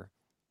 account for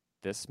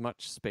this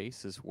much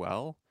space as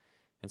well.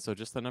 And so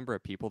just the number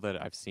of people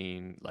that I've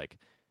seen, like,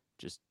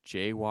 just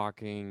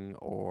jaywalking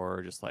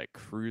or just, like,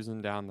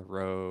 cruising down the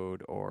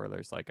road, or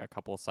there's, like, a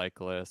couple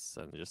cyclists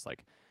and just,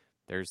 like,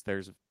 there's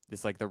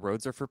it's like the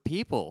roads are for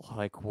people.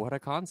 Like, what a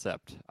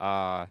concept.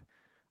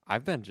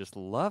 I've been just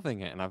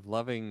loving it, and I'm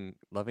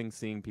loving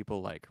seeing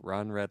people, like,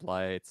 run red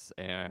lights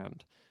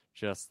and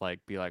just, like,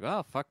 be like,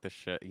 oh, fuck this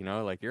shit,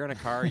 like, you're in a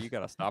car, you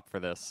gotta stop for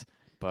this.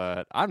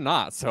 But I'm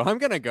not, so I'm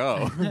gonna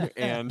go.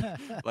 And,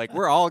 like,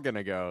 we're all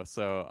gonna go.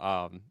 So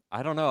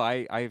I don't know.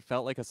 I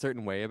felt like a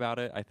certain way about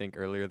it, I think,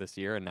 earlier this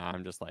year, and now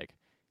I'm just like,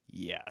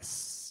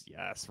 yes,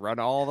 run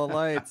all the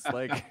lights.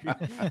 Like,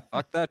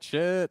 fuck that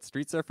shit.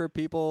 Streets are for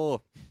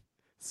people.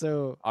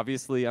 So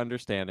obviously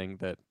understanding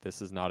that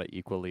this is not an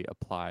equally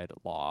applied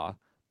law,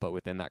 but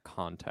within that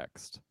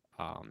context,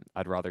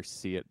 I'd rather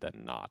see it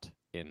than not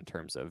in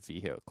terms of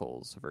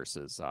vehicles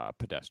versus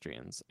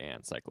pedestrians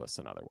and cyclists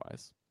and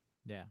otherwise.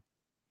 Yeah.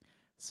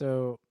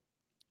 So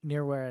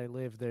near where I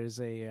live,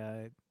 there's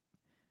a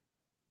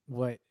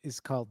what is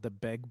called the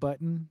beg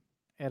button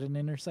at an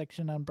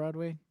intersection on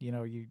Broadway.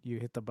 You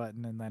hit the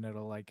button and then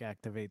it'll, like,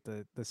 activate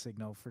the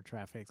signal for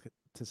traffic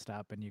to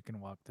stop and you can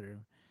walk through.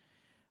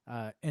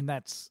 And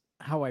that's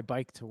how I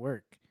bike to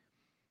work.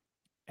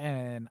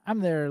 And I'm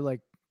there like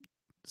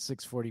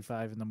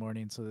 6:45 in the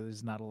morning, so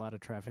there's not a lot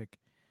of traffic.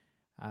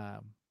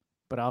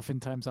 But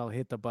oftentimes I'll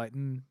hit the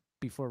button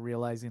before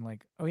realizing,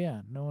 like, oh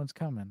yeah, no one's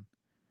coming.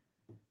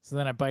 So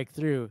then I bike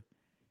through,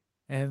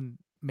 and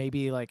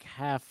maybe like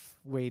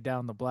halfway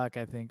down the block,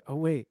 I think, oh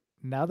wait,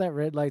 now that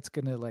red light's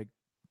gonna, like,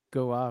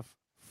 go off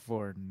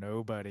for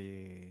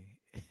nobody,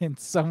 and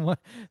someone's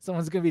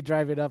gonna be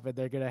driving up, and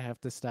they're gonna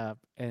have to stop,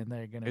 and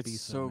they're gonna be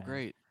so mad.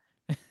 great.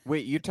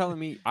 Wait, you're telling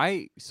me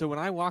so when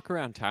I walk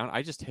around town,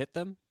 I just hit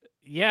them?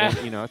 Yeah,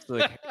 And, it's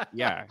like,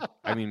 yeah.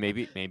 I mean,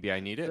 maybe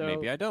I need it,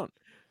 maybe I don't.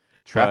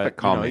 Traffic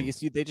But, calming. you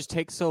see, they just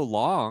take so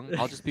long.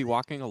 I'll just be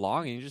walking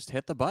along and you just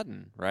hit the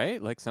button, right?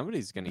 Like,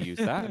 somebody's going to use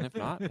that. And if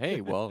not,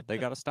 hey, well, they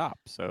got to stop.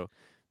 So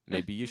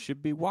maybe you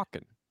should be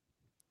walking.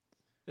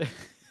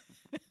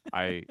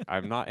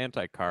 I'm not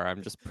anti-car.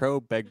 I'm just pro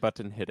beg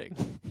button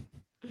hitting.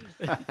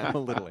 I'm a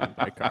little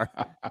anti-car.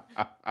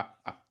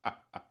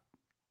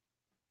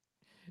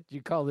 Do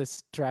you call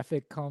this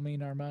traffic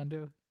calming,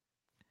 Armando?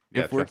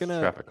 Yeah, If we're gonna-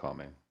 traffic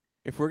calming.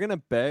 If we're going to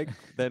beg,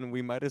 then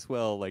we might as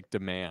well, like,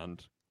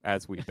 demand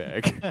as we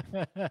beg.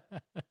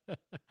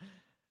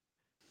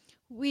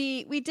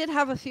 We did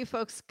have a few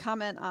folks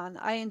comment on.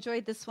 I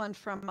enjoyed this one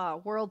from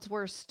World's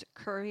Worst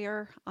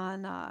Courier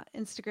on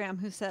Instagram,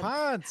 who said,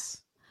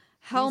 Ponce.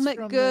 "Helmet He's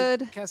from good,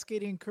 the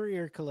Cascadian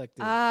Courier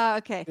Collective.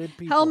 okay. Good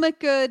people. Helmet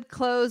good,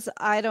 clothes,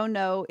 I don't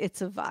know.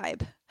 It's a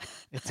vibe."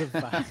 It's a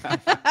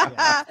vibe.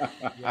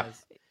 Yes.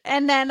 Yes.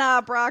 And then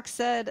Brock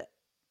said,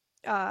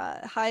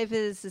 Hi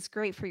Viz is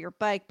great for your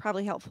bike,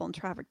 probably helpful in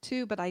traffic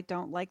too, but I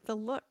don't like the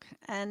look.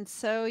 And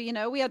so,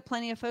 we had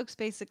plenty of folks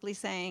basically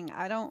saying,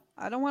 I don't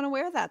want to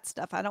wear that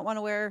stuff. I don't want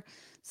to wear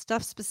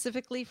stuff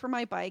specifically for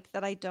my bike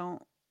that I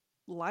don't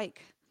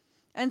like.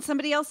 And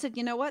somebody else said,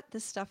 you know what?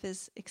 This stuff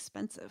is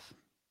expensive.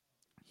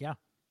 Yeah.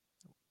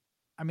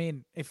 I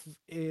mean,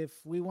 if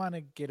we want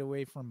to get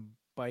away from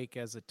bike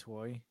as a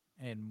toy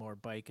and more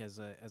bike as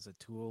a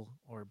tool,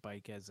 or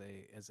bike as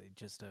a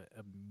just a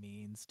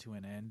means to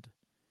an end,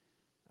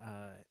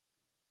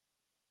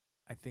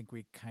 I think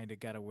we kind of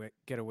got to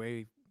get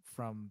away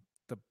from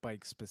the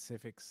bike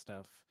specific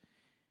stuff.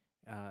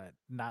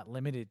 Not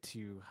limited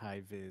to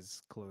high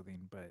vis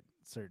clothing, but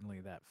certainly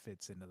that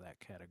fits into that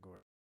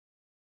category.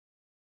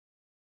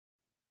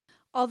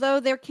 Although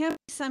there can be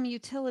some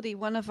utility.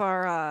 One of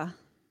our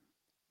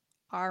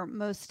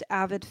most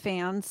avid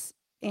fans,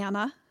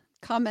 Anna,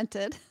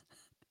 commented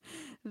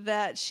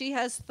that she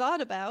has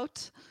thought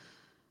about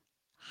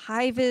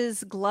high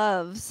vis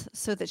gloves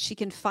so that she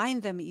can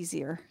find them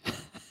easier.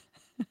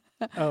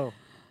 Oh,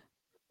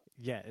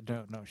 yeah.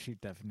 No, she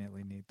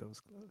definitely need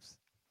those gloves.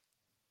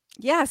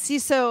 Yeah, see,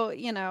 so,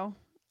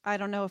 I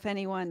don't know if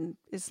anyone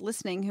is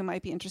listening who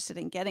might be interested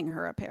in getting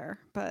her a pair,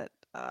 but,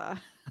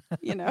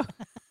 you know.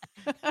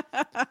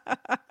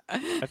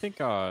 I think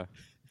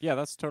yeah,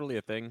 that's totally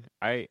a thing.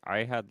 I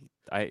had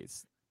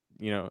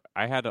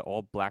an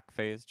all black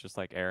phase just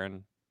like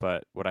Aaron,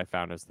 but what I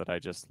found is that I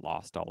just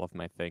lost all of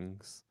my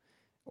things,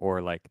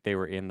 or like they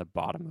were in the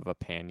bottom of a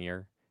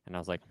pannier, and I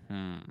was like,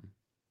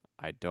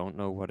 I don't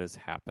know what is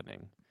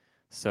happening.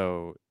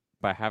 So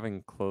by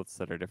having clothes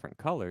that are different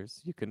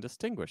colors, you can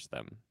distinguish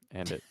them,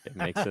 and it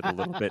makes it a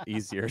little bit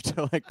easier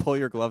to like pull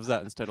your gloves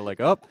out instead of like,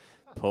 oh,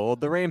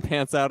 pulled the rain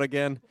pants out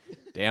again.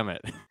 Damn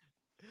it.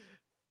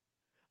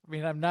 I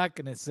mean, I'm not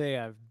gonna say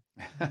I've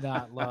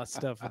not lost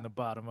stuff in the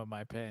bottom of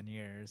my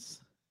panniers.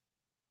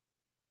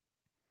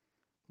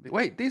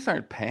 Wait, these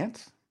aren't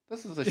pants.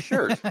 This is a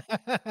shirt.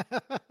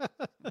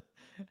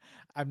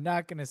 I'm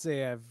not gonna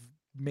say I've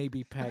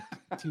maybe packed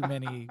too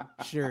many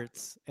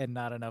shirts and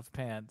not enough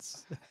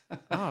pants.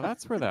 Oh,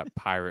 that's where that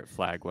pirate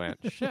flag went.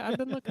 Shit, I've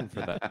been looking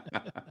for that.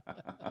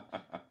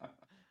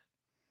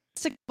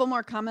 Just a couple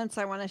more comments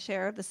I want to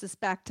share. This is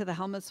back to the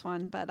helmets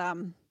one, but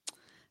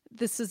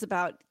this is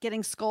about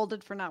getting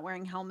scolded for not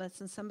wearing helmets.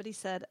 And somebody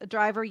said, a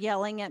driver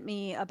yelling at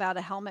me about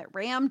a helmet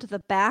rammed the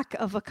back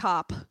of a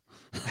cop.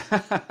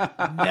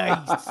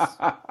 Nice.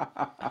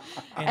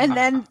 And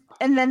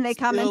then they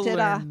commented,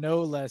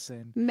 no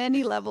lesson.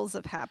 many levels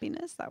of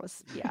happiness. That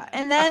was, yeah.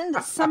 And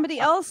then somebody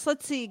else,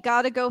 let's see,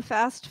 gotta go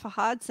fast.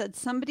 Fahad said,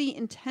 somebody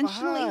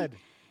intentionally Fahad.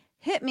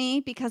 hit me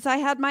because I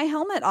had my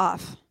helmet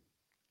off.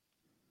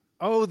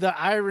 Oh, the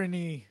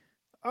irony.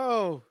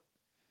 Oh.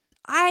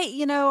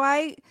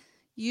 I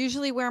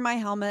usually wear my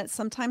helmet.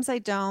 Sometimes I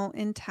don't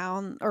in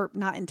town, or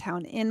not in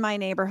town, in my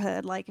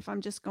neighborhood. Like if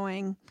I'm just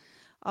going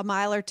a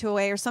mile or two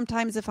away, or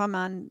sometimes if I'm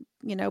on,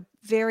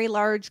 very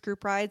large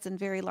group rides and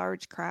very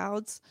large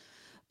crowds.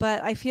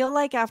 But I feel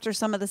like after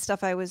some of the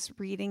stuff I was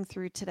reading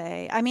through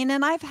today, I mean,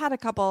 and I've had a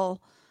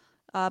couple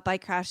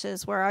bike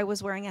crashes where I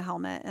was wearing a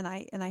helmet and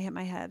I hit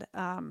my head.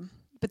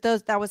 But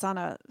that was on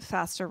a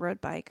faster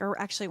road bike, or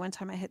actually one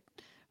time I hit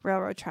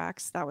railroad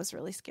tracks. That was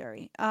really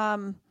scary.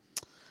 I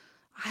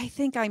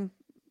think I'm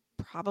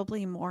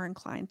probably more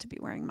inclined to be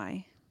wearing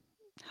my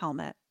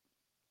helmet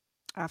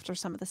after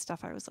some of the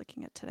stuff I was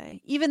looking at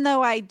today, even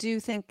though I do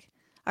think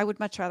I would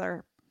much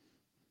rather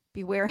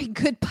be wearing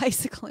good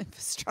bicycle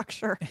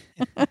infrastructure.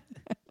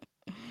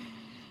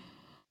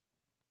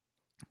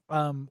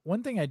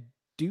 One thing I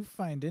do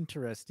find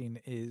interesting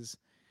is,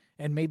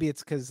 and maybe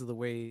it's because of the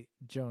way,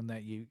 Joan,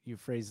 that you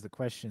phrased the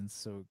questions,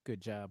 so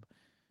good job.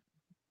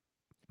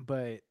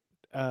 But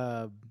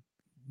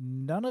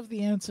none of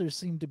the answers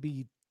seem to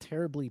be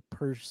terribly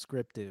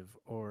prescriptive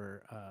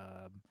or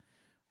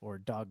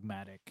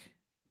dogmatic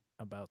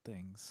about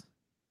things.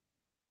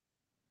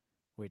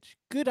 Which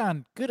good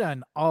on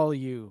all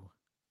you.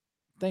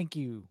 Thank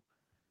you,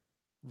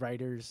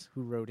 writers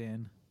who wrote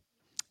in.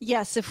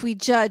 Yes, if we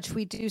judge,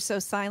 we do so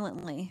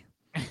silently.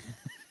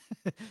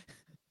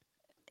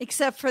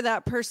 Except for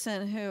that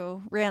person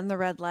who ran the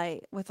red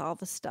light with all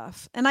the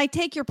stuff. And I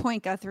take your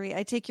point, Guthrie.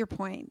 I take your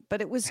point.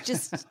 But it was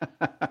just,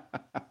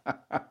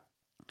 I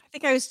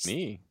think I was...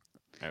 Me?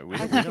 We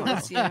I don't think it know.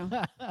 was you.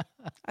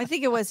 I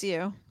think it was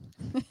you.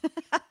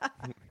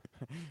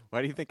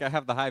 Why do you think I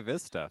have the high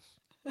vis stuff?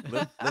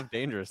 Live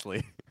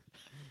dangerously.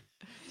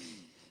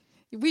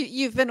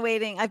 You've been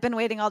waiting. I've been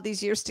waiting all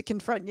these years to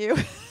confront you.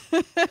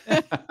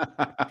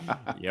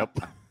 Yep.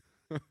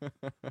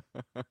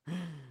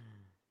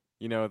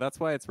 That's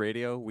why it's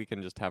radio. We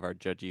can just have our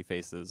judgy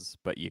faces,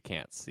 but you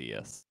can't see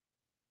us.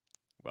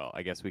 Well,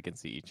 I guess we can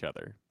see each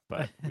other,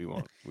 but we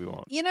won't.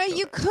 show You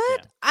there. could.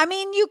 Yeah. I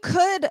mean, you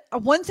could.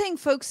 One thing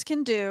folks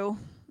can do,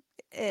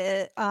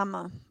 I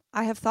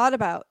have thought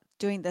about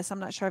doing this. I'm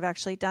not sure I've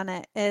actually done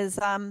it. Is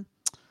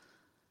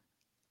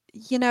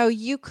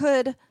you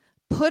could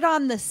put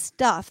on the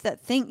stuff that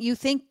you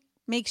think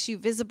makes you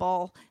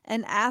visible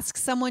and ask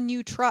someone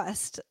you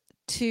trust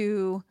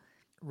to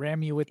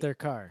ram you with their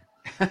car.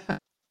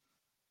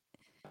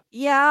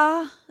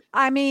 Yeah,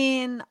 I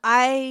mean,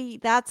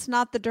 that's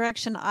not the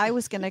direction I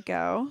was going to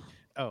go.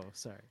 Oh,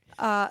 sorry.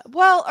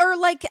 Well, or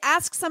like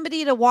ask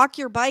somebody to walk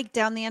your bike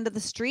down the end of the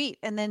street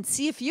and then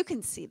see if you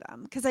can see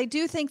them. Because I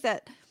do think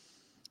that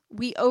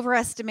we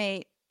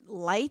overestimate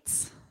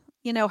lights,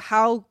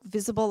 how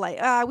visible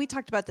light. We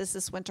talked about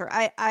this winter.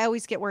 I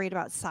always get worried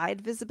about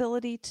side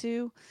visibility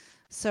too.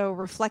 So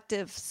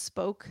reflective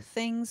spoke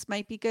things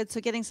might be good. So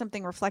getting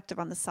something reflective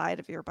on the side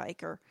of your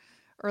bike or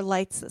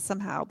lights that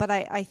somehow. But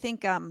I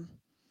think, at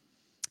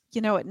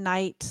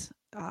night,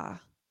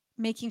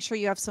 making sure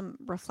you have some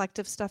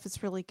reflective stuff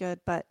is really good.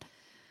 But,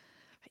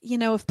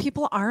 if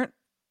people aren't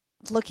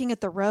looking at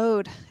the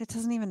road, it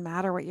doesn't even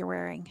matter what you're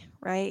wearing,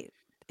 right?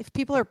 If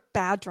people are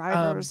bad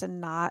drivers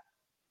and not.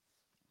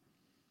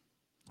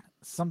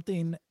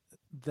 Something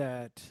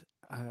that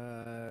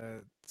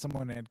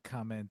someone had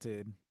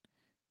commented,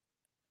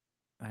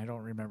 I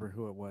don't remember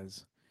who it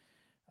was,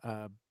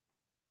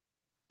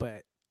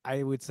 but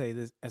I would say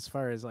this as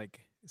far as like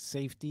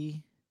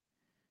safety,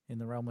 in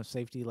the realm of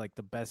safety, like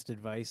the best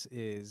advice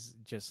is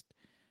just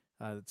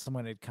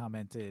someone had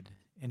commented,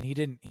 and he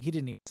didn't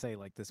even say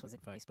like this was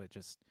advice, but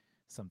just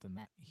something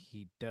that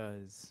he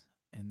does,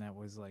 and that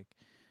was like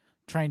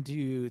trying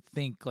to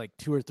think like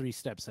 2 or 3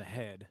 steps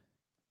ahead.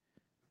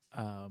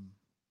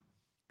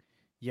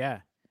 Yeah,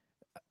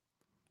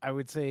 I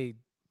would say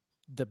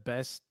the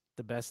best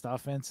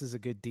offense is a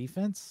good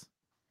defense,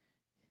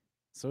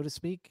 so to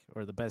speak,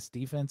 or the best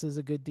defense is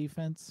a good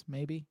defense,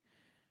 maybe.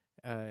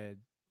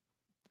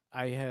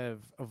 I have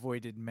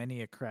avoided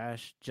many a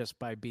crash just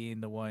by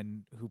being the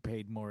one who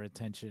paid more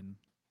attention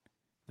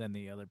than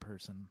the other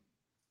person.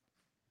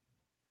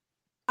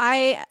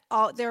 There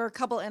are a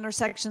couple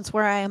intersections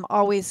where I am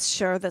always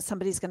sure that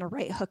somebody's going to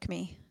right hook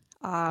me.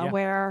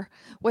 Where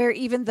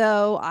even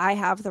though I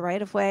have the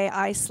right of way,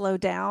 I slow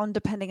down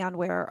depending on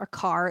where a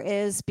car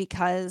is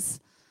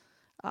because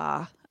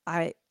I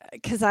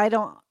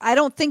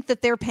don't think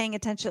that they're paying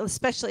attention,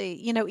 especially,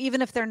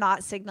 even if they're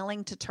not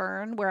signaling to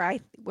turn where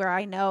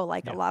I know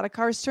a lot of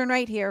cars turn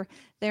right here.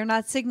 They're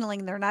not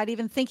signaling. They're not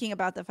even thinking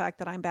about the fact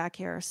that I'm back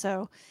here.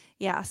 So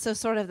yeah. So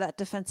sort of that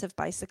defensive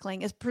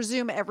bicycling is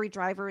presume every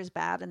driver is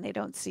bad and they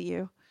don't see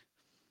you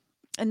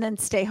and then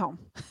stay home.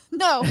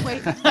 No,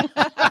 wait.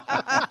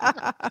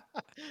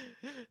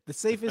 The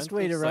safest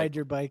way to ride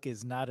your bike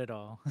is not at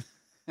all.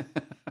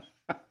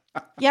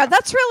 Yeah,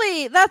 that's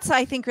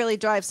I think really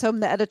drives home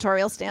the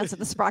editorial stance of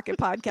the Sprocket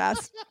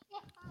podcast.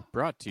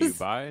 Brought to you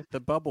by the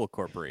Bubble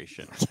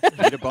Corporation.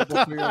 Need a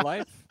bubble for your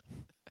life?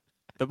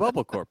 The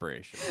Bubble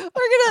Corporation.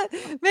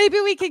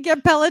 Maybe we could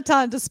get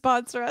Peloton to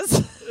sponsor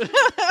us.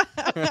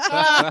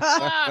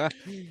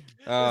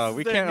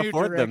 We can't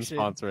afford them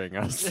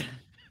sponsoring us.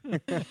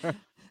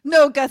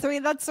 No, Guthrie,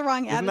 that's the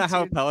wrong Isn't attitude. that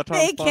how Peloton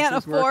they sponsors can't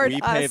afford work?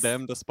 We us. pay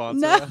them to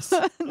sponsor us.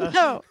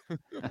 No.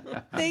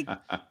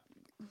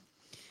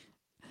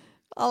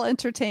 I'll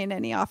entertain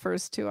any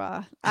offers to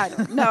I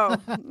don't know.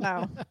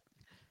 No.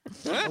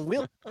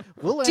 We'll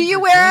Do you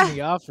entertain wear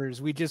the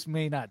offers? We just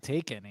may not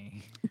take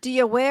any. Do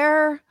you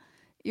wear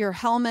your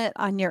helmet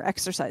on your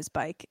exercise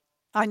bike?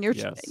 On your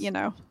Yes.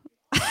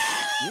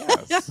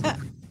 Yes.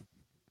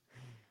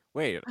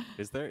 Wait,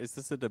 is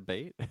this a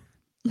debate?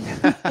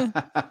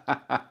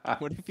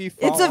 What if you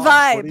fall It's a off?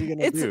 vibe. What are you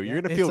gonna do?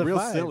 You're gonna feel real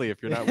silly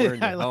if you're not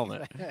wearing your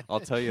helmet. I'll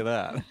tell you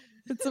that.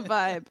 It's a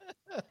vibe.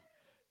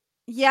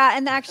 Yeah,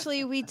 and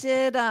actually we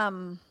did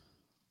oh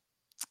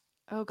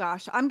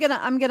gosh, I'm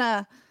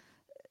gonna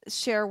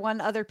share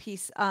one other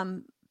piece.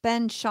 Ben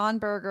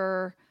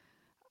Schonberger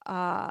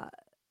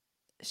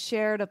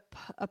shared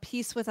a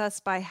piece with us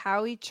by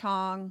Howie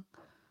Chong,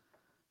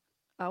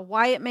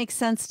 why it makes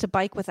sense to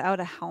bike without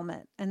a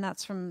helmet, and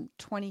that's from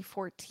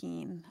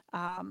 2014.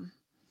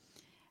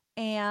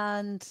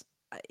 And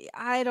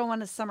I don't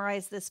want to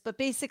summarize this, but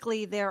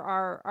basically there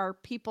are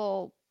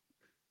people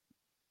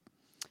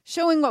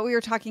showing what we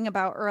were talking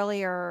about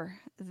earlier,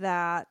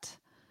 that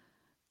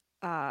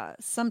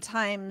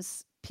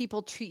sometimes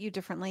people treat you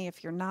differently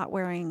if you're not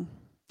wearing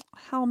a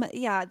helmet.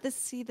 Yeah,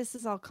 this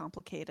is all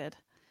complicated.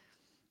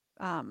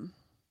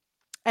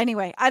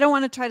 Anyway, I don't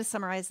want to try to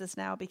summarize this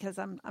now because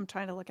I'm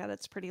trying to look at it.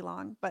 It's pretty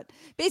long. But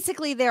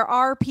basically, there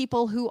are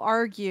people who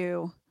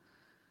argue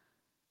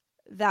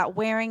that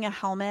wearing a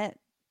helmet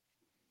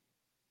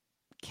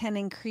can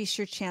increase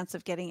your chance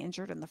of getting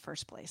injured in the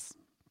first place.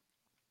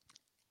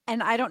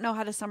 And I don't know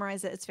how to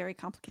summarize it. It's very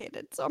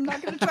complicated, so I'm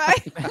not going to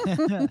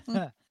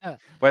try. Well,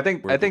 I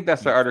think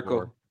that's the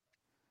article.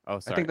 Oh,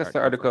 sorry. I think that's the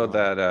article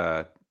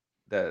that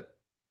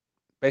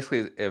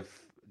basically,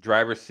 if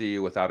drivers see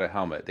you without a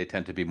helmet, they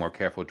tend to be more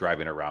careful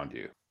driving around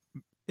you.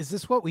 Is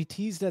this what we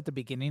teased at the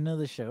beginning of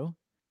the show?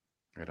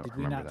 I don't Did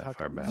we remember not that talk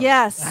far about back.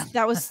 Yes,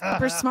 that was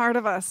super smart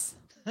of us.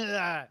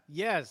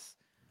 Yes.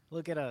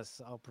 Look at us,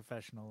 all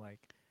professional like.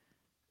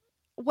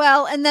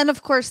 Well, and then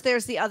of course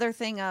there's the other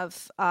thing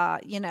of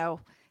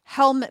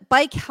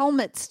bike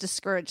helmets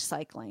discourage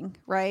cycling,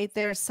 right?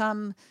 There are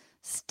studies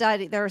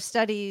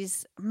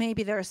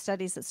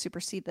that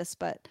supersede this,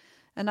 but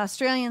an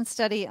Australian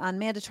study on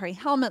mandatory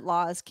helmet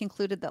laws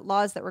concluded that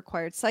laws that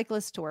required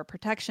cyclists to wear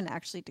protection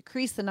actually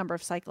decreased the number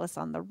of cyclists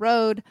on the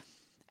road.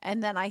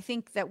 And then I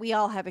think that we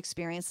all have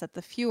experienced that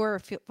the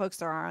fewer folks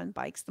there are on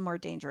bikes, the more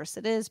dangerous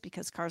it is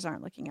because cars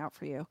aren't looking out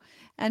for you.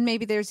 And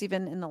maybe there's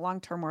even in the long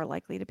term more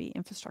likely to be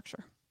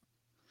infrastructure.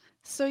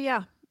 So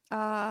yeah,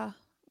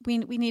 we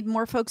need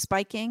more folks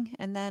biking,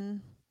 and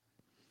then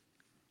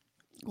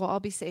we'll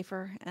all be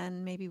safer,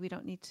 and maybe we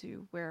don't need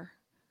to wear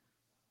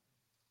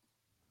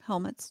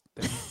helmets.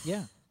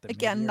 Yeah.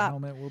 Again, not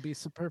helmet will be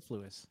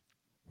superfluous.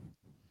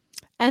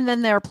 And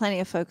then there are plenty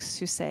of folks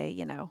who say,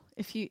 you know,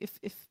 if you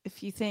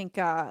think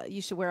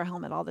you should wear a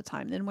helmet all the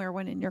time, then wear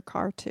one in your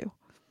car too.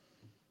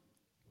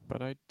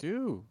 But I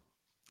do.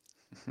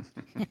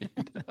 He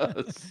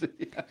does.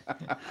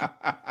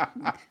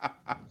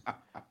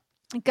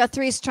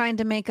 Guthrie's trying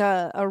to make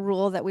a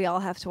rule that we all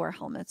have to wear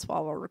helmets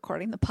while we're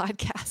recording the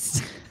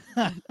podcast.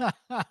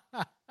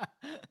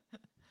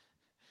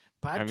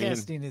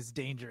 Podcasting is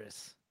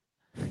dangerous.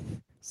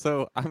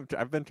 So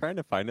I've been trying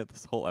to find it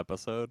this whole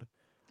episode.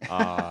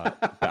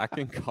 Back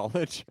in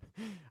college,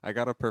 I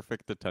got a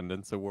perfect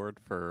attendance award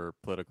for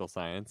political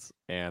science,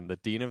 and the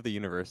dean of the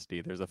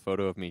university, there's a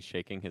photo of me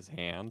shaking his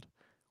hand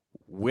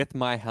with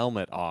my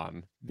helmet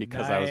on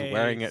because I was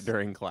wearing it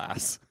during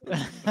class.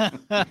 I'll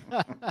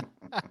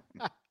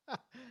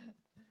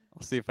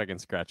see if I can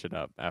scratch it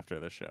up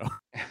after the show.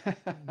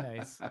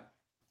 Nice.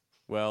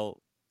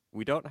 Well,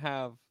 we don't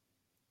have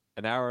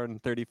an hour and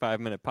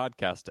 35-minute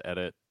podcast to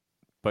edit,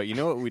 but you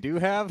know what we do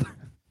have?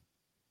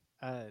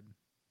 I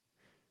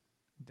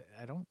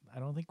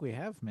don't think we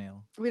have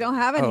mail. We don't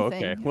have anything. Oh,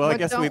 okay. Well, I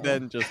guess we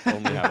then just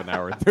only have an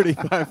hour and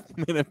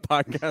 35-minute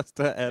podcast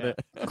to edit.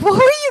 What were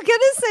you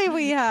gonna say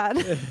we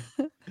had?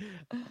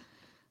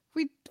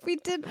 we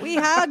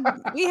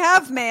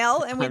have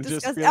mail, and we I'm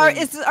just discussed.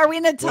 feeling- Are we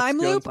in a What's time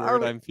Joe's loop?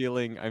 word? I'm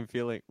feeling.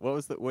 What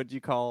was the? What did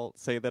you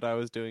say that I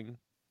was doing?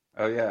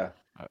 Oh yeah,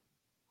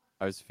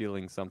 I was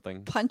feeling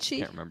something. Punchy?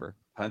 Can't remember.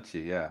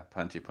 punchy. Yeah,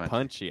 punchy.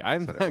 Punchy.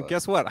 That's what it was.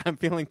 Guess what? I'm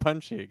feeling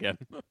punchy again.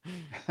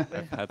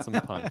 I've had some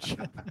punch.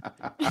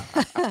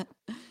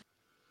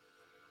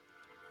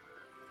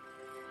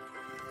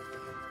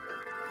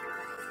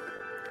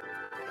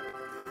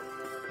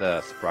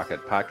 The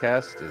Sprocket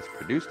Podcast is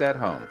produced at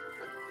home.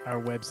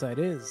 Our website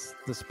is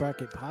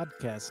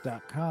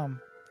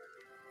thesprocketpodcast.com.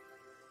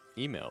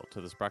 Email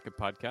to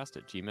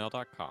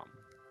thesprocketpodcast@gmail.com.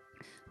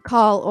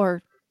 Call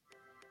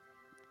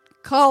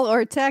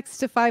or text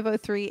to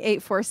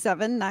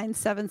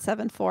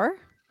 503-847-9774.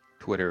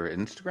 Twitter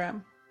and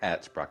Instagram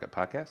at Sprocket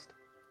Podcast.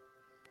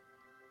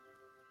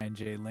 And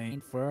Jay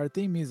Lane for our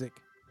theme music.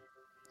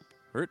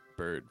 Hurt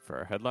Bird for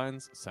our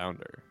headlines.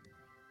 Sounder.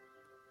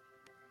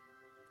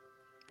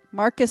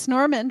 Marcus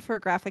Norman for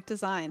graphic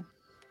design.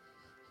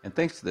 And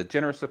thanks to the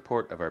generous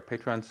support of our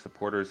Patreon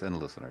supporters and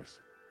listeners.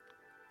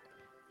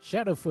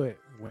 Shadowfoot,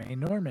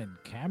 Wayne Norman,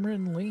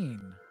 Cameron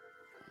Lean.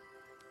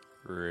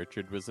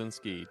 Richard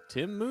Wazinski,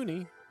 Tim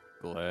Mooney,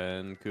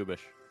 Glenn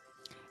Kubish.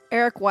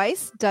 Eric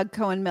Weiss, Doug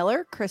Cohen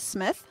Miller, Chris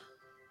Smith.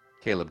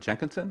 Caleb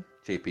Jenkinson,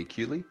 JP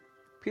Cooley,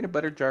 Peanut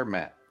Butter Jar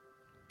Matt.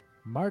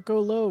 Marco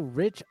Lowe,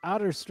 Rich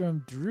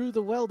Otterstrom, Drew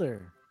the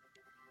Welder.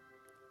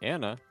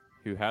 Anna,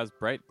 who has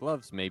bright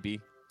gloves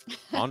maybe.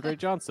 Andre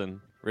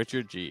Johnson,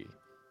 Richard G.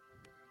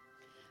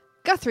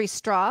 Guthrie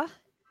Straw.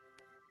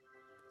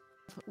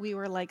 We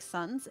Were Like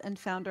Sons and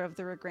founder of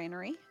the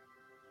Regranary.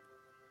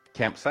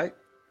 Campsite,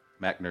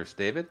 Mac Nurse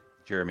David,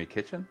 Jeremy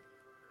Kitchen.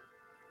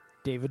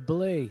 David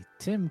Belay,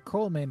 Tim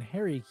Coleman,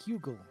 Harry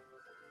Hugel.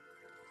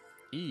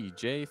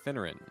 E.J.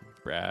 Finneran,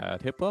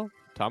 Brad Hipwell,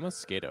 Thomas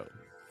Skato.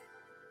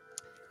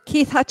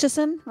 Keith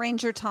Hutchison,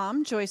 Ranger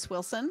Tom, Joyce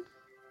Wilson.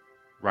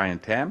 Ryan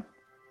Tam,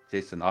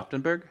 Jason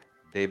Oftenberg,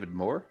 David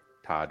Moore,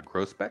 Todd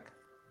Grossbeck.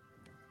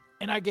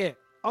 And I get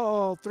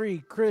all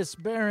three Chris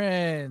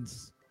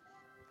Barons.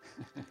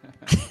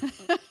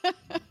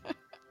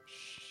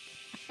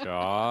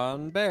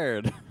 Sean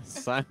Baird,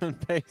 Simon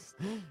Pace,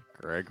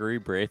 Gregory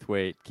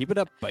Braithwaite. Keep it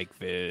up, Bike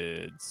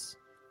Vids.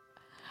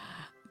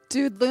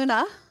 Dude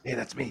Luna. Hey,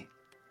 that's me.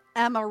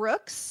 Emma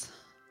Rooks.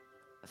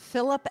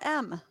 Philip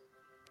M.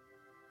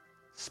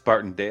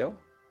 Spartan Dale,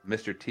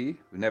 Mr. T,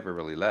 who never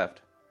really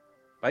left.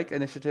 Bike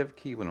Initiative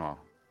Keweenaw,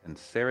 and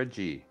Sarah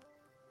G.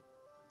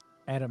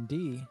 Adam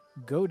D.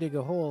 Go Dig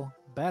a Hole.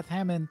 Beth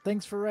Hammond.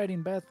 Thanks for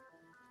writing, Beth.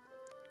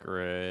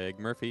 Greg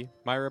Murphy,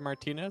 Myra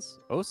Martinez,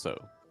 Oso.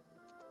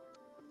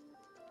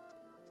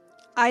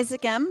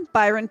 Isaac M.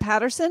 Byron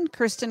Patterson.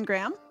 Kirsten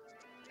Graham.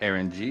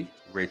 Aaron G,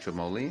 Rachel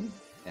Moline,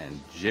 and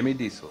Jimmy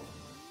Diesel.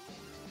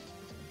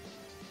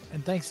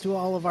 And thanks to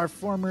all of our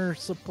former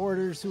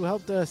supporters who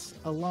helped us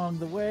along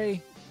the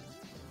way.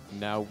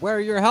 Now wear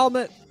your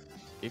helmet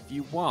if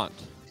you want.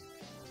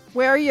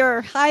 Wear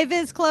your Hi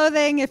Viz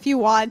clothing if you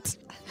want.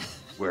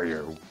 Wear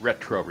your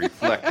retro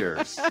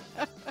reflectors.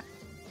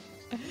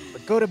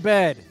 But go to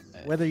bed,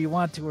 whether you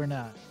want to or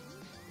not.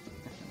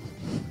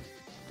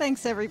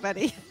 Thanks,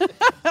 everybody,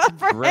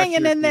 for Brush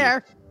hanging your in teeth.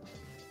 there.